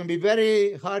impression is going to be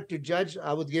very hard to judge.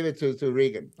 I would give it to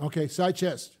Regan. Okay, side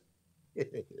chest.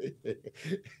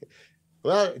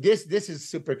 Well, this is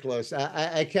super close.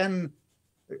 I can.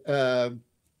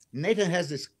 Nathan has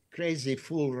this crazy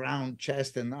full round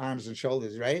chest and arms and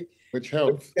shoulders, right? Which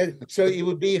helps. So it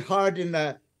would be hard in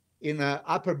the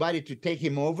upper body to take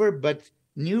him over. But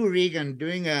new Regan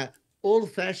doing a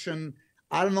old-fashioned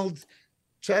Arnold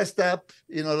chest up,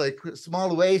 you know, like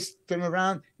small waist, turn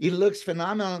around. It looks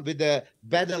phenomenal with the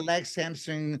better legs,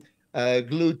 hamstring,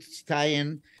 glutes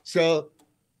tie-in. So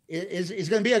it's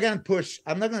going to be again push.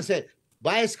 I'm not going to say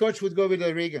bias coach would go with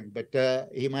the Regan, but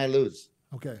he might lose.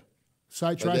 Okay,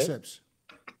 side triceps.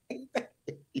 You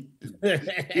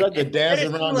have to dance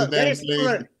around the damn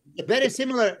thing. Very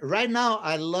similar. Right now,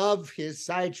 I love his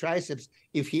side triceps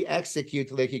if he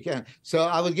executes like he can. So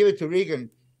I would give it to Regan.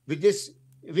 With this,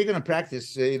 we're going to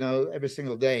practice, you know, every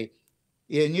single day.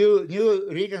 Yeah, new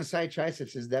Regan side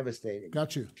triceps is devastating.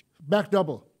 Got you. Back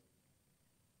double.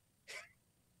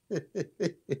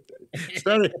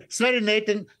 Sorry,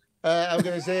 Nathan. I'm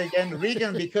going to say again,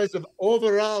 Regan because of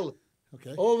overall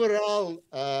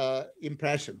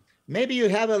impression. Maybe you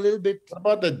have a little bit. What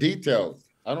about the details?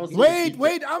 I don't.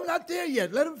 Wait! I'm not there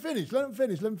yet. Let him finish.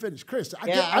 Chris,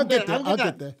 I'll get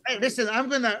there. Hey, listen, I'm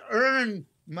going to earn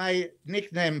my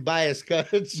nickname, bias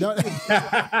coach. No.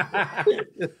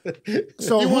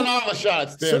 So you won all the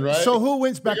shots, then, right? So who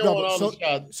wins back double?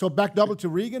 So back double to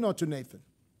Regan or to Nathan?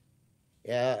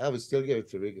 Yeah, I would still give it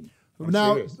to Regan.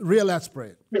 Now, real lat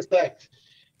spread. Respect.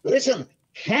 Listen,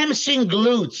 hamstring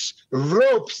glutes,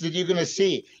 ropes that you're going to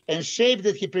see, and shape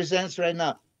that he presents right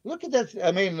now. Look at that.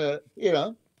 I mean, you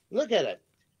know, look at it.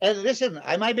 And listen,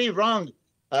 I might be wrong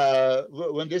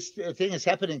when this thing is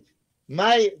happening.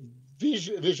 My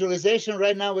visualization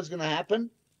right now, what's going to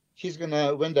happen, he's going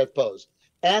to win that pose.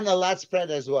 And a lat spread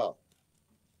as well.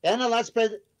 And a lat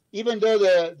spread, even though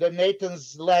the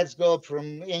Nathan's lads go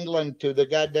from England to the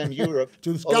goddamn Europe.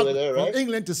 To Scotland, there, right? From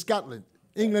England to Scotland.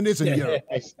 England isn't Europe.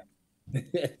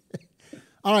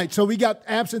 All right, so we got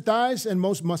abs and thighs and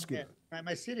most muscular. Yeah,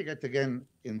 my city got again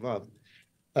involved.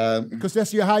 Because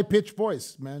that's your high-pitched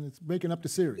voice, man. It's breaking up the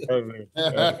series.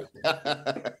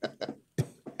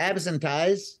 Abs and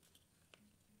thighs.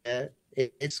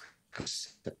 It's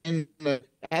in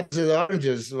abs and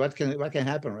oranges. What can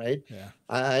happen, right? Yeah.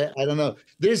 I don't know.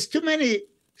 There's too many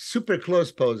super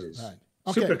close poses. Right.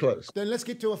 Okay. Super close. Then let's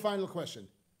get to a final question.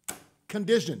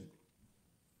 Condition.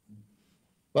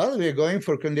 Well, we're going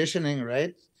for conditioning,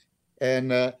 right?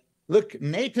 And look,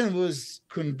 Nathan was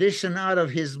conditioned out of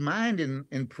his mind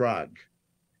in Prague,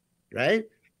 right?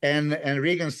 And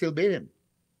Regan still beat him.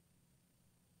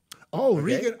 Oh, okay.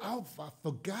 Regan! Oh, I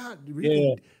forgot.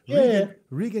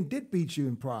 Regan did beat you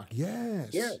in Prague.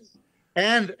 Yes.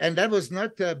 And that was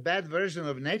not a bad version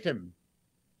of Nathan,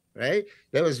 right?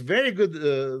 That was very good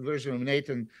version of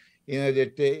Nathan. You know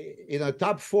that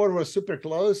top four was super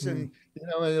close, and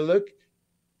when you look.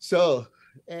 So,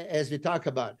 as we talk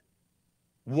about,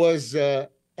 was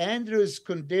Andrew's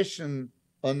condition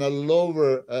on the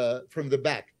lower from the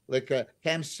back, like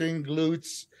hamstring,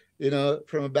 glutes,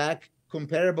 from the back,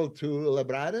 comparable to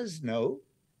Labrada's? No.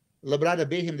 Labrada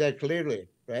beat him there clearly,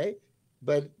 right?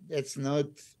 But that's not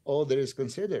all there is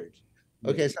considered.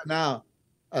 Okay, so now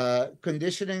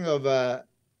conditioning of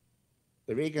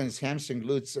Regan's hamstring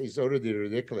glutes is already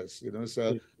ridiculous,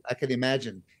 so I can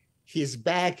imagine. his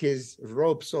back is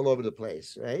ropes all over the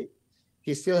place, right?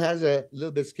 He still has a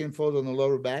little bit skin fold on the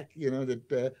lower back,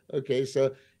 that, okay,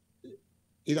 so,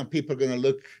 people are going to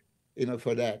look,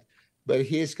 for that. But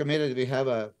he is committed. We have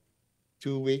a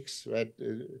 2 weeks, right?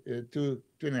 2.5?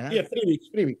 Yeah, 3 weeks.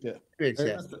 3 weeks, yeah. 3 weeks,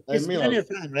 yeah. It's plenty of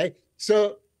time, right?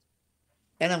 So,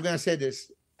 and I'm going to say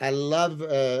this. I love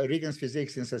Regan's physique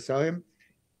since I saw him.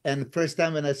 And the first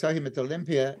time when I saw him at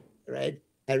Olympia, right,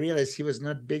 I realized he was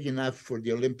not big enough for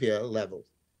the Olympia level.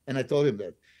 And I told him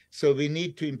that. So we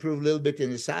need to improve a little bit in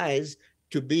the size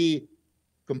to be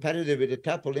competitive with the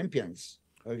top Olympians,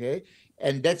 okay?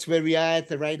 And that's where we are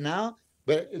at right now.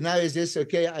 But now is this,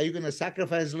 okay, are you going to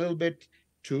sacrifice a little bit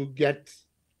to get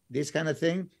this kind of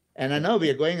thing? And I know we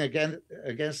are going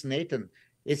against Nathan.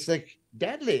 It's like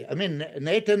deadly. I mean,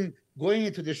 Nathan going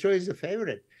into the show is a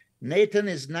favorite. Nathan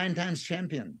is 9 times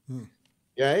champion,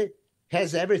 right?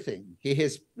 Has everything. He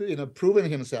has, proven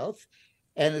himself.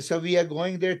 And so we are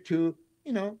going there to,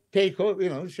 take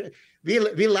over,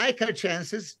 we like our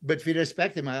chances, but we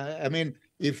respect him. I mean,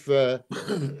 if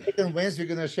Nathan wins, we're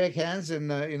going to shake hands and,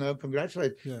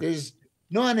 congratulate. Yeah. There's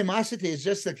no animosity. It's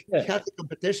just a healthy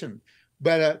competition.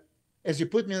 But as you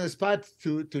put me on the spot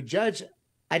to judge,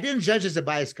 I didn't judge as a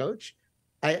biased coach.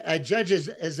 I judge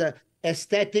as a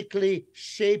aesthetically,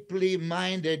 shapely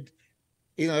minded,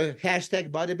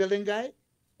 hashtag bodybuilding guy.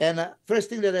 And first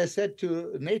thing that I said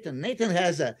to Nathan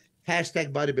has a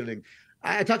hashtag bodybuilding.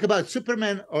 I talk about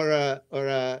Superman or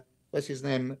what's his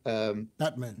name?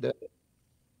 Batman. No.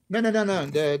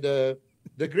 The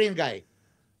green guy.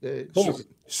 Shrek.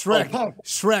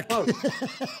 Shrek.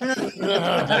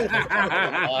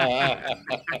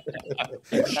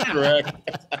 Shrek.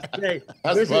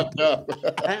 That's fucked up.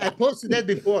 I posted that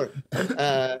before.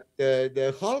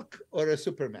 The Hulk or a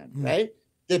Superman, right?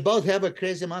 They both have a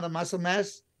crazy amount of muscle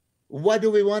mass. What do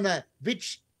we want to,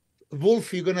 which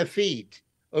wolf you're going to feed?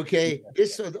 Okay,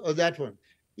 this or that one.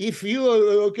 If you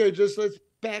are, okay, just let's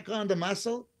pack on the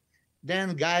muscle,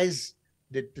 then guys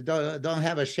that don't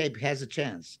have a shape has a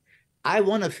chance. I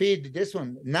want to feed this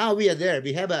one. Now we are there.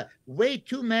 We have way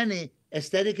too many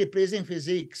aesthetically pleasing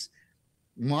physiques,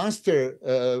 monster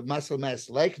muscle mass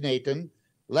like Nathan,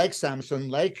 like Samson,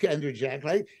 like Andrew Jack.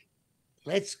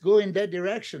 Let's go in that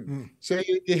direction. So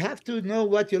you have to know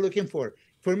what you're looking for.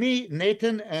 For me,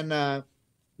 Nathan and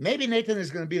maybe Nathan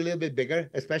is going to be a little bit bigger,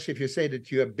 especially if you say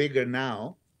that you are bigger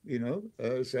now.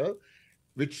 So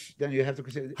which then you have to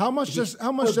consider. How much does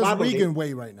Regan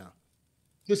weigh right now?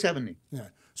 270. Yeah.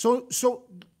 So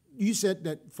you said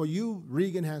that for you,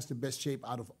 Regan has the best shape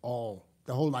out of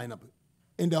the whole lineup,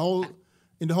 in the whole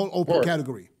open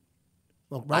category.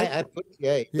 Well, right?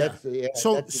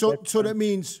 So that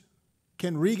means,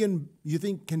 you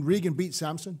think can Regan beat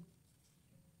Samson?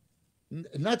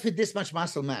 Not with this much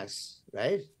muscle mass,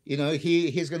 right?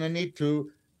 He's going to need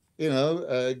to,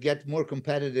 get more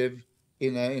competitive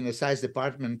in a size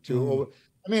department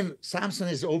I mean, Samson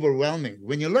is overwhelming.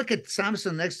 When you look at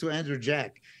Samson next to Andrew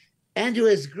Jack, Andrew,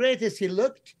 as great as he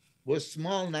looked, was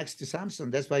small next to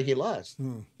Samson. That's why he lost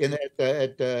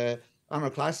at Honor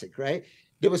Classic, right?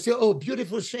 There was still,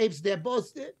 beautiful shapes. They're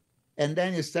both there. And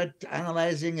then you start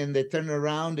analyzing and they turn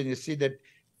around and you see that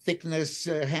thickness,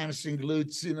 hamstring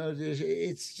glutes,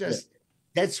 it's just,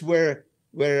 that's where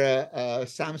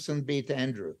Samson beat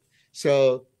Andrew.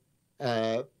 So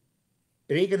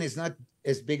Regan is not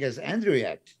as big as Andrew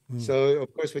yet. So,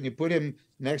 of course, when you put him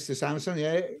next to Samson,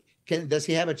 does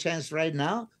he have a chance right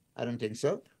now? I don't think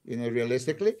so,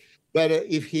 realistically. But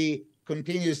if he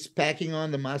continues packing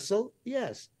on the muscle,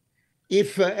 yes.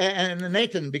 And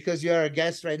Nathan, because you are a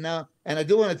guest right now, and I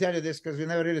do want to tell you this because we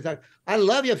never really talked. I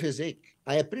love your physique.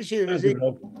 I appreciate your physique.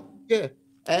 Yeah.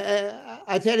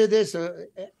 I tell you this.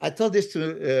 I told this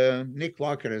to Nick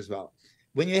Walker as well.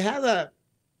 When you have a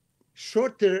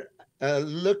shorter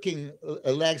looking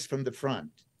legs from the front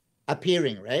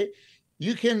appearing, right?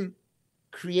 You can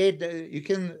you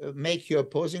can make your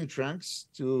opposing trunks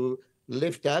to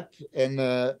lift up and,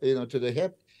 to the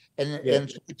hip and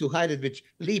try to hide it, which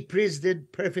Lee Priest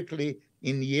did perfectly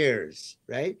in years,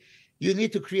 right? You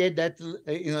need to create that,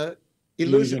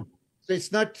 illusion. So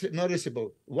it's not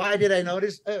noticeable. Why did I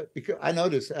notice? Because I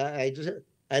noticed. I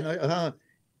know.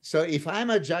 So if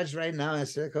I'm a judge right now, I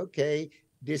say, okay,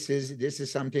 this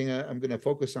is something I'm going to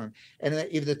focus on. And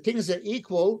if the things are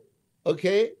equal,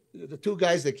 okay, the two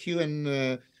guys, the Q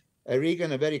and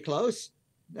Regan, are very close.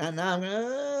 And now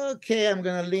I'm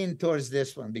going to lean towards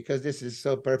this one because this is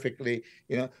so perfectly,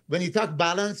 when you talk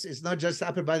balance, it's not just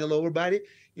upper body, lower body,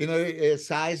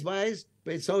 size-wise,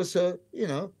 but it's also,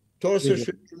 torso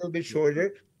should be a little bit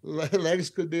shorter, legs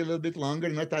could be a little bit longer,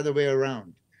 not the other way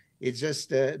around. It's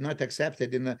just not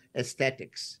accepted in the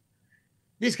aesthetics.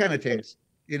 These kind of things,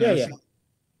 you know. Yeah.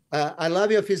 So, I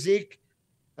love your physique.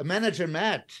 Manager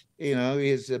Matt, you know,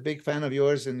 he's a big fan of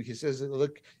yours, and he says,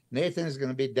 look, Nathan is going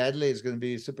to be deadly. It's going to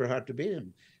be super hard to beat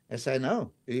him. I said,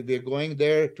 no, we're going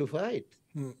there to fight.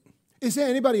 Is there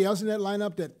anybody else in that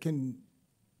lineup that can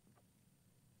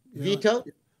Vito?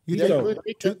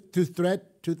 To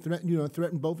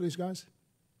threaten both of these guys?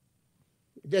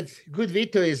 That good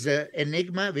Vito is an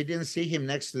enigma. We didn't see him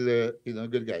next to the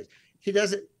good guys. He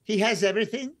has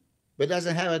everything, but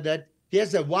doesn't have that. He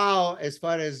has a wow as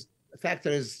far as factor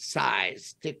as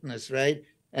size, thickness, right?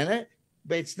 But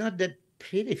it's not that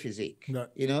pretty physique. No.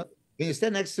 You know, when you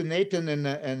stand next to Nathan and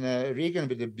Regan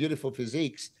with the beautiful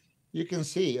physiques, you can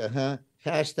see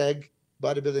hashtag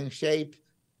bodybuilding shape.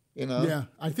 You know. Yeah,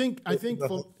 I think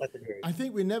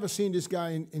we've never seen this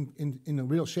guy in a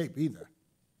real shape either.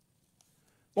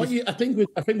 I think with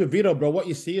Vito, bro, what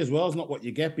you see as well is not what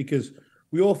you get, because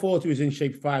we all thought he was in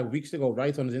shape 5 weeks ago,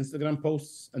 right, on his Instagram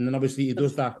posts, and then obviously he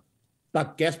does that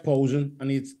guest posing, and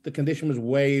the condition was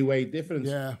way different.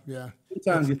 Yeah.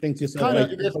 Sometimes you think to yourself,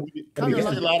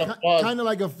 kind of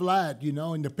like a Vlad, you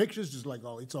know, and the pictures just like,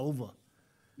 oh, it's over.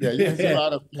 Yeah, you see a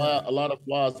lot of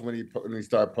flaws when he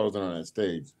started posing on that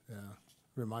stage. Yeah,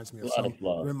 reminds me of somebody.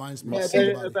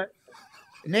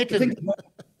 Nathan,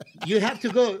 you have to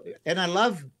go, and I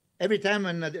love every time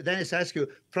when Dennis asks you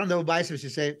from the biceps, you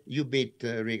say you beat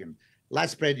Regan.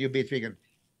 Last spread, you beat Regan.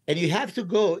 And you have to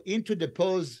go into the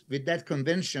pose with that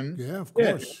conviction. Yeah, of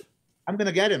course. I'm going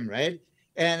to get him, right?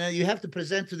 And you have to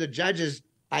present to the judges,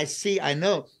 I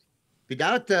know,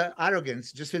 without the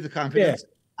arrogance, just with the confidence,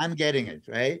 I'm getting it,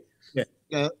 right? Yeah.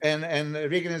 You know, and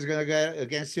Regan is going to go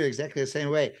against you exactly the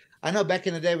same way. I know back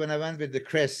in the day when I went with the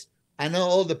Chris, I know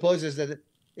all the poses that,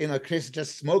 you know, Chris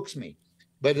just smokes me.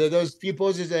 But those few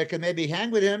poses that I can maybe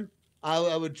hang with him,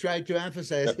 I would try to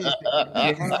emphasize. You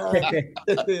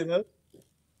know?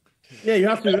 Yeah, you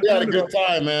have to. We had a good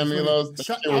time, man. Milos.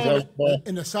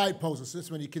 In the side poses,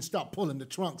 this when you can stop pulling the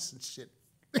trunks and shit.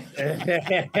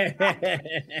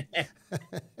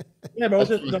 Yeah, but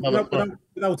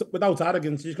without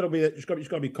arrogance, you just got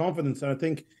to be confident. And I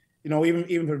think, you know,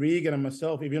 even for Regan and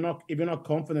myself, if you're not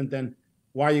confident, then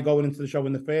why are you going into the show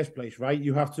in the first place, right?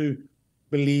 You have to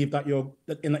believe that you're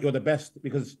the best,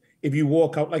 because if you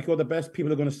walk out like you're the best,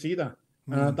 people are going to see that.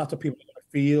 That's what people are going to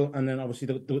feel, and then obviously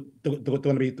they're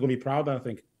going to be proud, I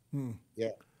think.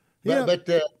 Yeah. But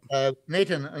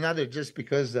Nathan, another, just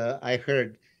because I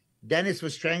heard Dennis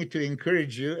was trying to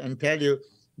encourage you and tell you,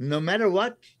 no matter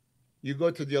what, you go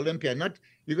to the Olympia. Not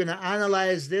you're going to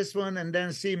analyze this one and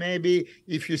then see maybe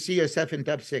if you see yourself in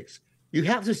top 6. You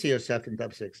have to see yourself in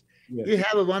top 6. Yes. You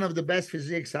have one of the best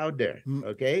physiques out there,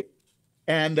 okay?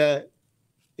 And,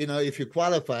 you know, if you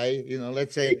qualify, you know,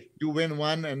 let's say you win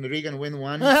one and Regan win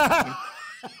one.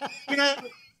 You know,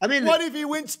 I mean. What if he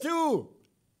wins 2?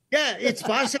 Yeah, it's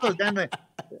possible. Then,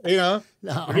 you know,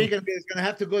 Regan is going to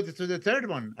have to go to the third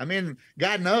one. I mean,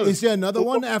 God knows. Is there another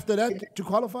one after that to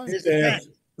qualify?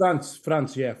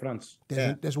 France. Yeah, France.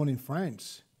 There's one in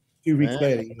France. 2 weeks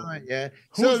later. Yeah.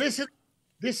 So this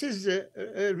is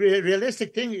a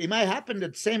realistic thing. It might happen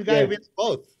that the same guy wins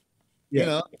both. Yeah. You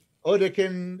know, or they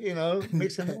can, you know,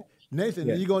 mix them up. Nathan,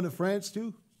 are you going to France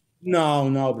too?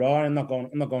 No, bro. I'm not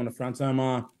going to France.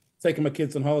 I'm taking my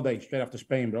kids on holiday straight after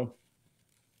Spain, bro.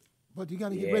 But you got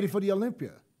to get ready for the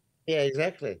Olympia. Yeah,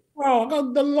 exactly. Bro, I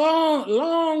got the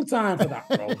long time for that,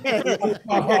 bro.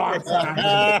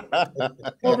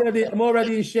 I'm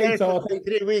already in shape, so I'll take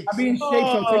 3 weeks. I'll be in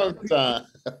shape,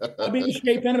 I'll be in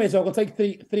shape anyway, so I'll take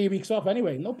three weeks off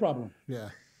anyway. No problem. Yeah.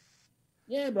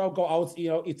 Yeah, bro. Go out, you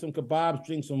know, eat some kebabs,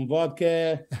 drink some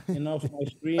vodka, you know, some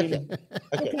ice cream.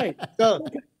 Okay.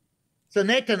 So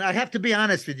Nathan, I have to be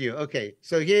honest with you. Okay.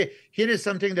 So here is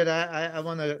something that I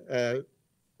want to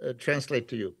translate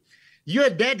to you.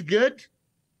 You're that good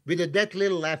with that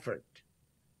little effort.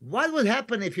 What would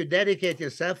happen if you dedicate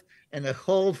yourself and a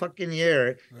whole fucking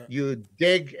year you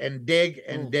dig and dig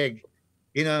and dig?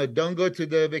 You know, don't go to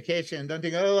the vacation. Don't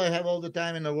think, oh, I have all the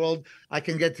time in the world. I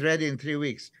can get ready in 3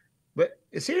 weeks. But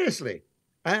seriously,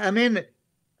 I mean,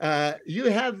 you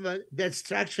have that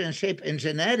structure and shape and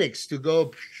genetics to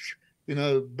go, you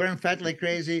know, burn fat like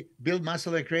crazy, build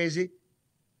muscle like crazy.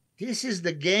 This is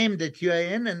the game that you are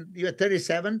in, and you're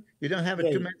 37. You don't have a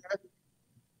 2 minute.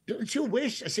 Don't you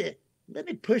wish? I say, let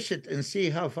me push it and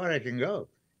see how far I can go.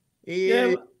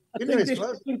 I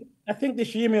think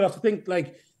this year, Milos, I think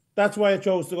like that's why I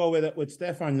chose to go with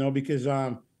Stefan, you know, because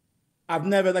I've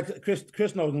never, like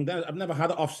Chris knows, I've never had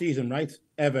an off season, right?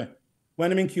 Ever.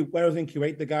 When I was in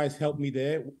Kuwait, the guys helped me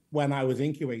there when I was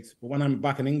in Kuwait. But when I'm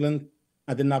back in England,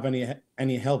 I didn't have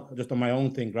any help, just on my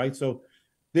own thing, right? So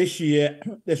this year,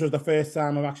 this was the first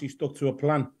time I've actually stuck to a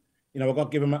plan. You know, I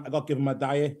got given my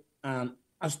diet, and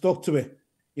I stuck to it.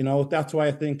 You know, that's why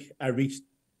I think I reached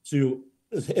to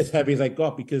as heavy as I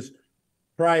got, because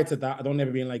prior to that, I'd only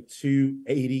ever been like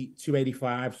 280,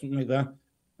 285, something like that.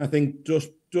 I think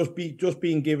just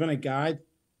being given a guide,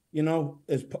 you know,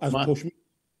 has pushed me.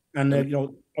 And you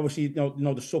know, obviously, you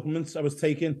know, the supplements I was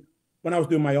taking when I was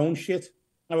doing my own shit,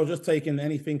 I was just taking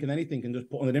anything and just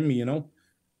putting it in me, you know.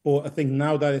 But I think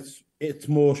now that it's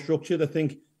more structured, I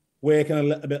think working a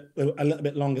little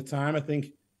bit longer time, I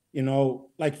think, you know,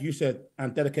 like you said,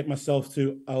 and dedicate myself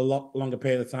to a lot longer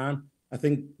period of time, I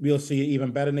think we'll see it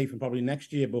even better, Nathan, probably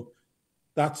next year. But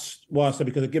that's what I said,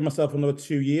 because I give myself another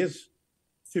 2 years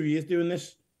doing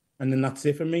this, and then that's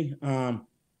it for me.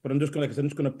 But I'm just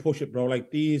gonna push it, bro.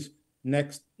 Like these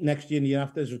next year and the year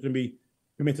after is just gonna be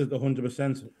committed to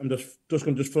 100%. I'm just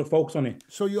gonna focus on it.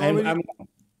 So you already.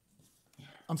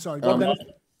 I'm sorry. Go ahead.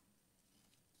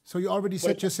 So you already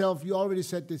set yourself. You already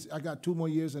said this. I got 2 more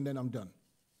years and then I'm done.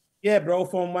 Yeah, bro.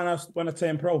 From when I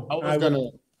turned pro. I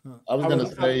was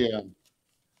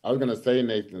gonna say,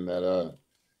 Nathan, that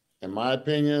in my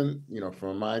opinion, you know,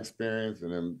 from my experience,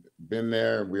 and then been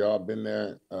there, we all been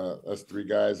there. Us 3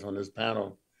 guys on this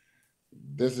panel.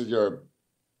 This is your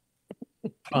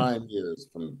prime years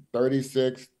from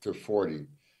 36 to 40.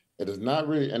 It is not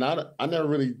really, and I never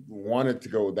really wanted to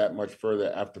go that much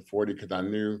further after 40, because I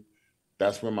knew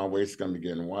that's when my waist is going to be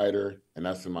getting wider, and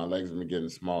that's when my legs are going to be getting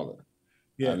smaller.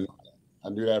 Yeah, I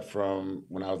knew that from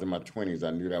when I was in my 20s.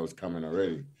 I knew that was coming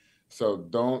already. So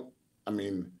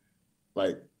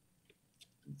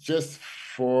just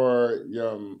for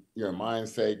your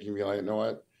mind's sake, you be like, you know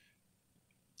what?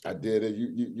 I did it.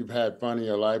 You've had fun in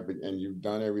your life, and you've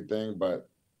done everything, but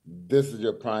this is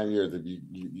your prime years.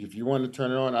 If you want to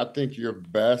turn it on, I think you're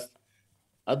best.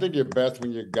 I think you're best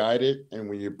when you're guided and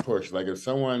when you push. Like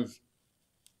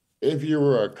if you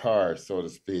were a car, so to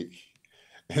speak,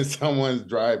 and someone's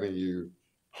driving you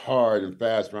hard and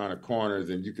fast around the corners,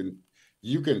 and you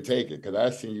can take it, because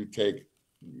I've seen you take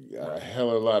a hell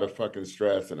of a lot of fucking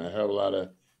stress and a hell of a lot of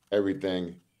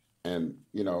everything, and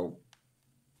you know,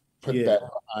 put that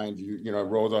behind you. You know, it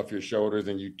rolls off your shoulders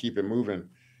and you keep it moving.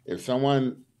 If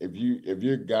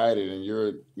you're guided and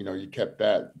you kept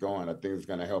that going, I think it's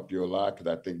going to help you a lot,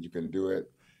 because I think you can do it,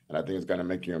 and I think it's going to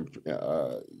make you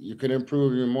you can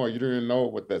improve even more. You don't even know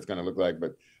what that's going to look like,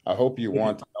 but I hope you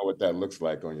want to know what that looks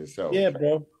like on yourself. Yeah,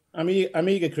 bro. I'm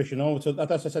eager, Chris. You know, so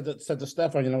that's what I said to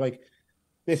Stefan. You know, like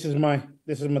this is my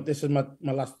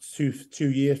last 2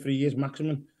 years, 3 years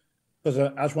maximum, because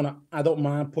I don't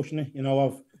mind pushing it. You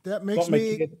know, that makes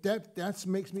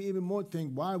me even more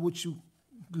think, why would you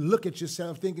look at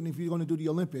yourself thinking if you're going to do the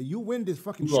Olympia? You win this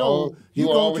fucking show.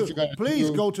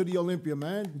 Please go to the Olympia,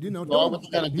 man. You know,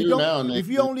 if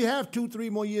you only have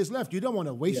 2-3 more years left, you don't want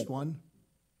to waste one.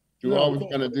 Do all what you're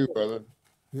going to do, brother.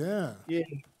 Yeah. Yeah.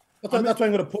 That's why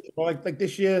I'm going to push it. Like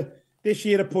this year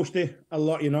I pushed it a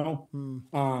lot, you know.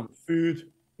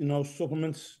 Food, you know,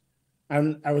 supplements.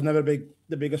 And I was never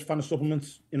the biggest fan of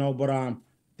supplements, you know, but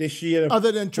this year.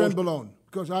 Other than Trenbolone,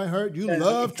 because I heard you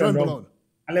love Trenbolone.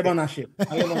 I live on that shit.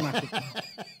 I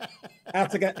have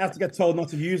to get told not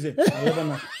to use it. I live on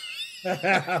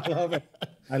that.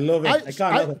 I love it. I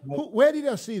can't help it. Where did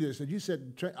I see this? You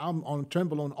said I'm on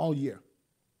Trenbolone all year.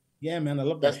 Yeah, man, I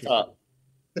love that shit. I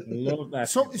love that.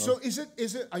 So is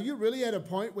it? Are you really at a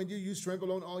point when you use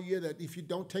Trenbolone all year that if you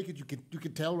don't take it, you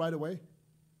can tell right away?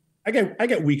 I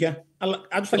get weaker.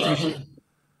 I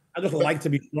just like to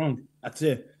be strong. That's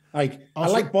it. Like I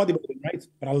like bodybuilding, right?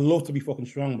 But I love to be fucking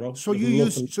strong, bro. So you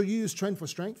use Tren for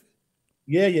strength?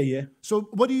 Yeah. So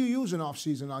what do you use in off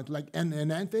season? Like an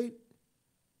Anthate?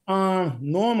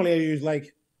 Normally I use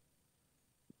like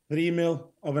 3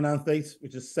 mil of an Anthate,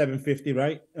 which is 750,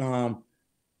 right?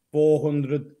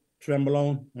 400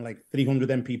 Trenbolone and like 300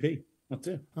 MPP. That's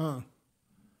it.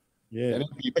 Yeah.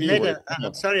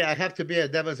 I'm sorry, I have to be a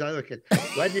devil's advocate.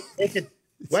 Why do you take it?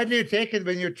 Why do you take it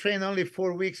when you train only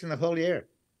 4 weeks in the whole year?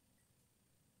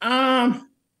 I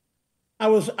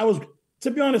was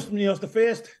to be honest, you know, the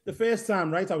first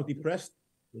time, right? I was depressed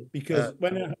because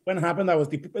when it happened,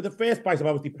 the first bicep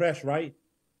I was depressed, right?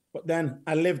 But then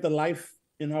I lived the life,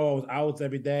 you know. I was out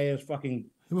every day. I was fucking.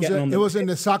 It was in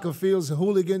the soccer fields, a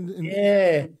hooligan.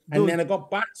 And then I got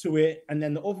back to it, and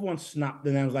then the other one snapped,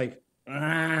 and I was like,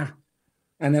 and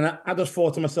then I just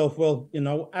thought to myself, well, you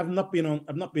know, I've not been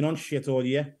on shit all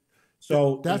year,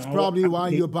 so that's probably why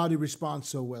your body responds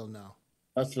so well now.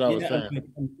 That's what I was saying.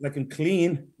 Like I'm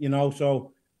clean, you know,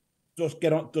 so just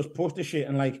push the shit.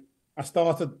 And like I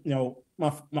started, you know,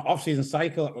 my off-season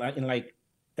cycle like in like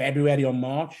February or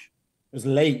March, was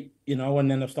late, you know, and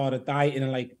then I started dieting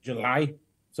in like July.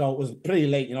 So it was pretty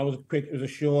late, you know, it was a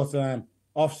short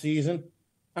off season.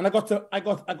 And I got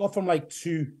from like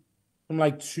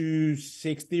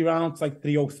 260 rounds to like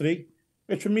 303,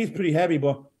 which for me is pretty heavy,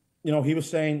 but you know, he was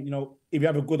saying, you know, if you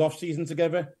have a good off season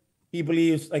together, he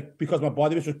believes like because my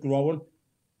body was just growing,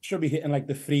 should be hitting like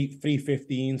the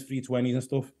 315s, 320s and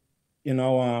stuff, you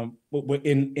know, we're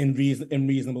in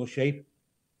reasonable shape.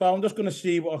 So I'm just gonna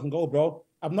see what I can go, bro.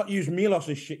 I've not used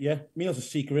MILOS shit yet. MILOS is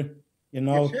secret, you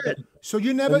know. So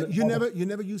you never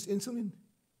used insulin?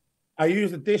 I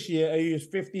used it this year. I used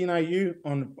 15 IU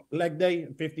on leg day,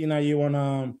 15 IU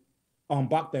on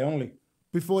back day only.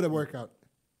 Before the workout.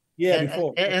 Yeah,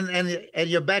 before. And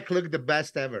your back looked the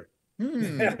best ever.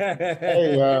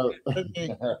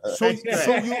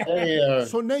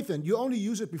 So Nathan, you only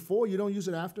use it before, you don't use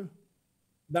it after?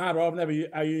 Nah, bro,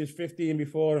 I use 15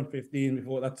 before and 15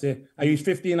 before. That's it. I use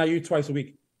 15 IU twice a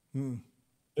week.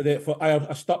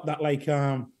 I stopped that like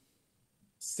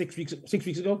 6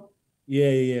 weeks ago.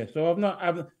 Yeah. So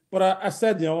but I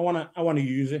said, you know, I want to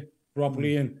use it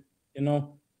properly, and you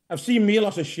know, I've seen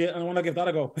MILOS and shit, and I want to give that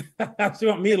a go. I see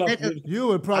what MILOS. You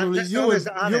would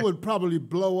probably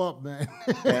blow up, man.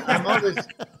 Yeah,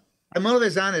 I'm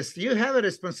always honest. You have a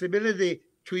responsibility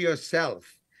to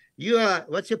yourself. You are,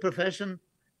 what's your profession?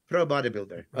 Pro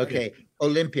bodybuilder. Okay.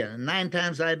 Olympian, 9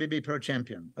 times IBB pro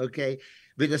champion. Okay.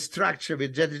 With a structure,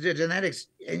 with genetics,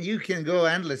 and you can go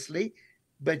endlessly,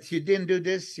 but you didn't do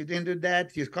this, you didn't do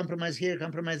that, you compromise here,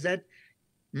 compromise that.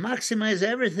 Maximize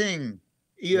everything.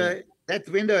 That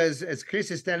window, as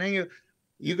Chris is telling you,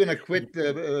 you're going to quit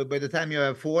by the time you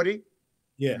have 40.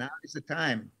 Yeah. Now is the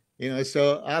time. You know,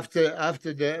 so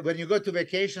when you go to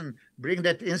vacation, bring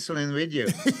that insulin with you.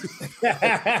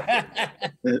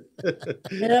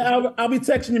 Yeah, I'll be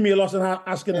texting you, MILOS, and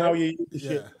asking how you use the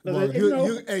shit. Well,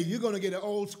 you're going to get an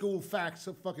old school fax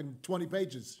of fucking 20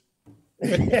 pages.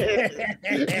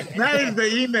 That is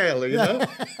the email, you know?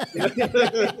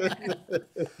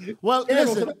 Well,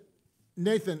 listen,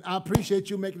 Nathan, I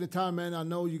appreciate you making the time, man. I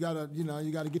know you gotta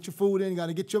get your food in, you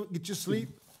gotta get your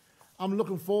sleep. I'm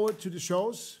looking forward to the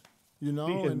shows, you know,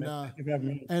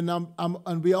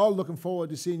 and we all looking forward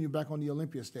to seeing you back on the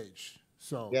Olympia stage.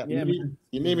 So you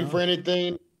need me for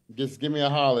anything, just give me a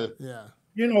holler. Yeah.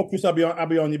 You know, Chris, I'll be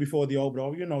on you before the old,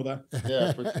 bro. You know that.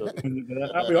 Yeah, for sure.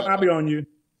 I'll be on you.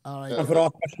 All right. I'm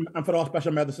for all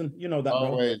special medicine. You know that, bro.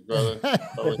 Always, brother.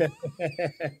 Always.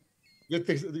 Good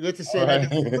to see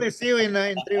that. We'll see you in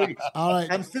 3 weeks. All right.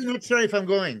 I'm still not sure if I'm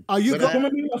going. Are you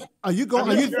going? Are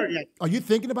you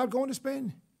thinking about going to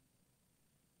Spain?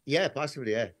 Yeah,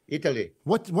 possibly. Yeah, Italy.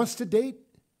 What's the date?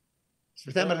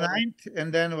 September 9th,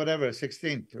 and then whatever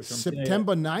 16th or something.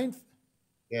 September 9th.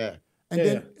 Yeah. And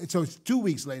then so it's 2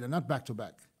 weeks later, not back to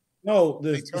back. No,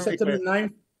 the September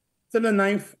 9th. September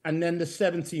 9th, and then the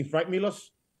 17th, right,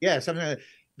 MILOS? Yeah, something like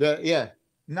that.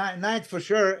 9th for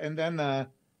sure, and then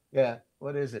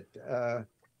what is it?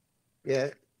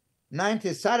 9th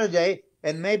is Saturday,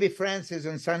 and maybe France is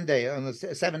on Sunday on the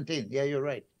 17th. Yeah, you're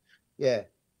right. Yeah.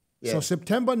 So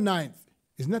September 9th,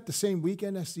 isn't that the same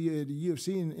weekend as the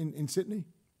UFC in Sydney?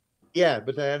 Yeah,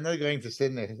 but I'm not going to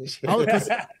Sydney. Because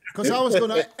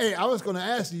I was gonna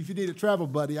ask you if you need a travel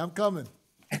buddy. I'm coming.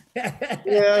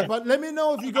 Yeah. But let me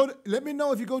know if you go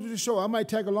to the show. I might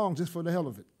tag along just for the hell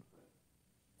of it.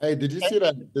 Hey, did you see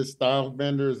that this Style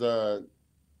Bender's some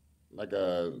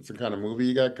kind of movie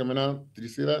you got coming out? Did you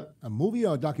see that? A movie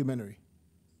or a documentary?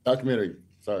 Documentary.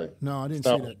 Sorry. No, I didn't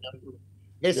see that.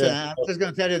 Listen, I'm just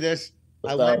gonna tell you this.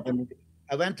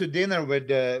 I went to dinner with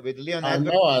Leon. I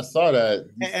know, I saw that.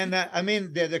 And I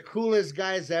mean, they're the coolest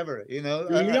guys ever. You know,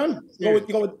 Leon. You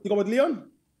go with Leon.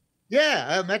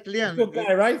 Yeah, I met Leon. Good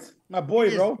guy, right? My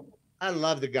boy, bro. I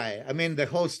love the guy. I mean, the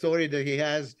whole story that he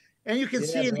has, and you can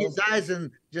see in his eyes and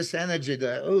just energy.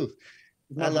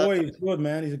 My boy is good,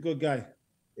 man. He's a good guy.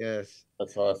 Yes,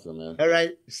 that's awesome, man. All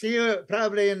right, see you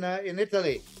probably in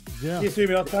Italy. Yeah. See you,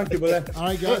 man. Thank you, brother. All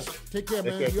right, guys. Take care,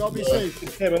 man. You all be safe.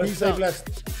 Take care, brother. Peace Stay out.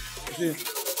 blessed. See you.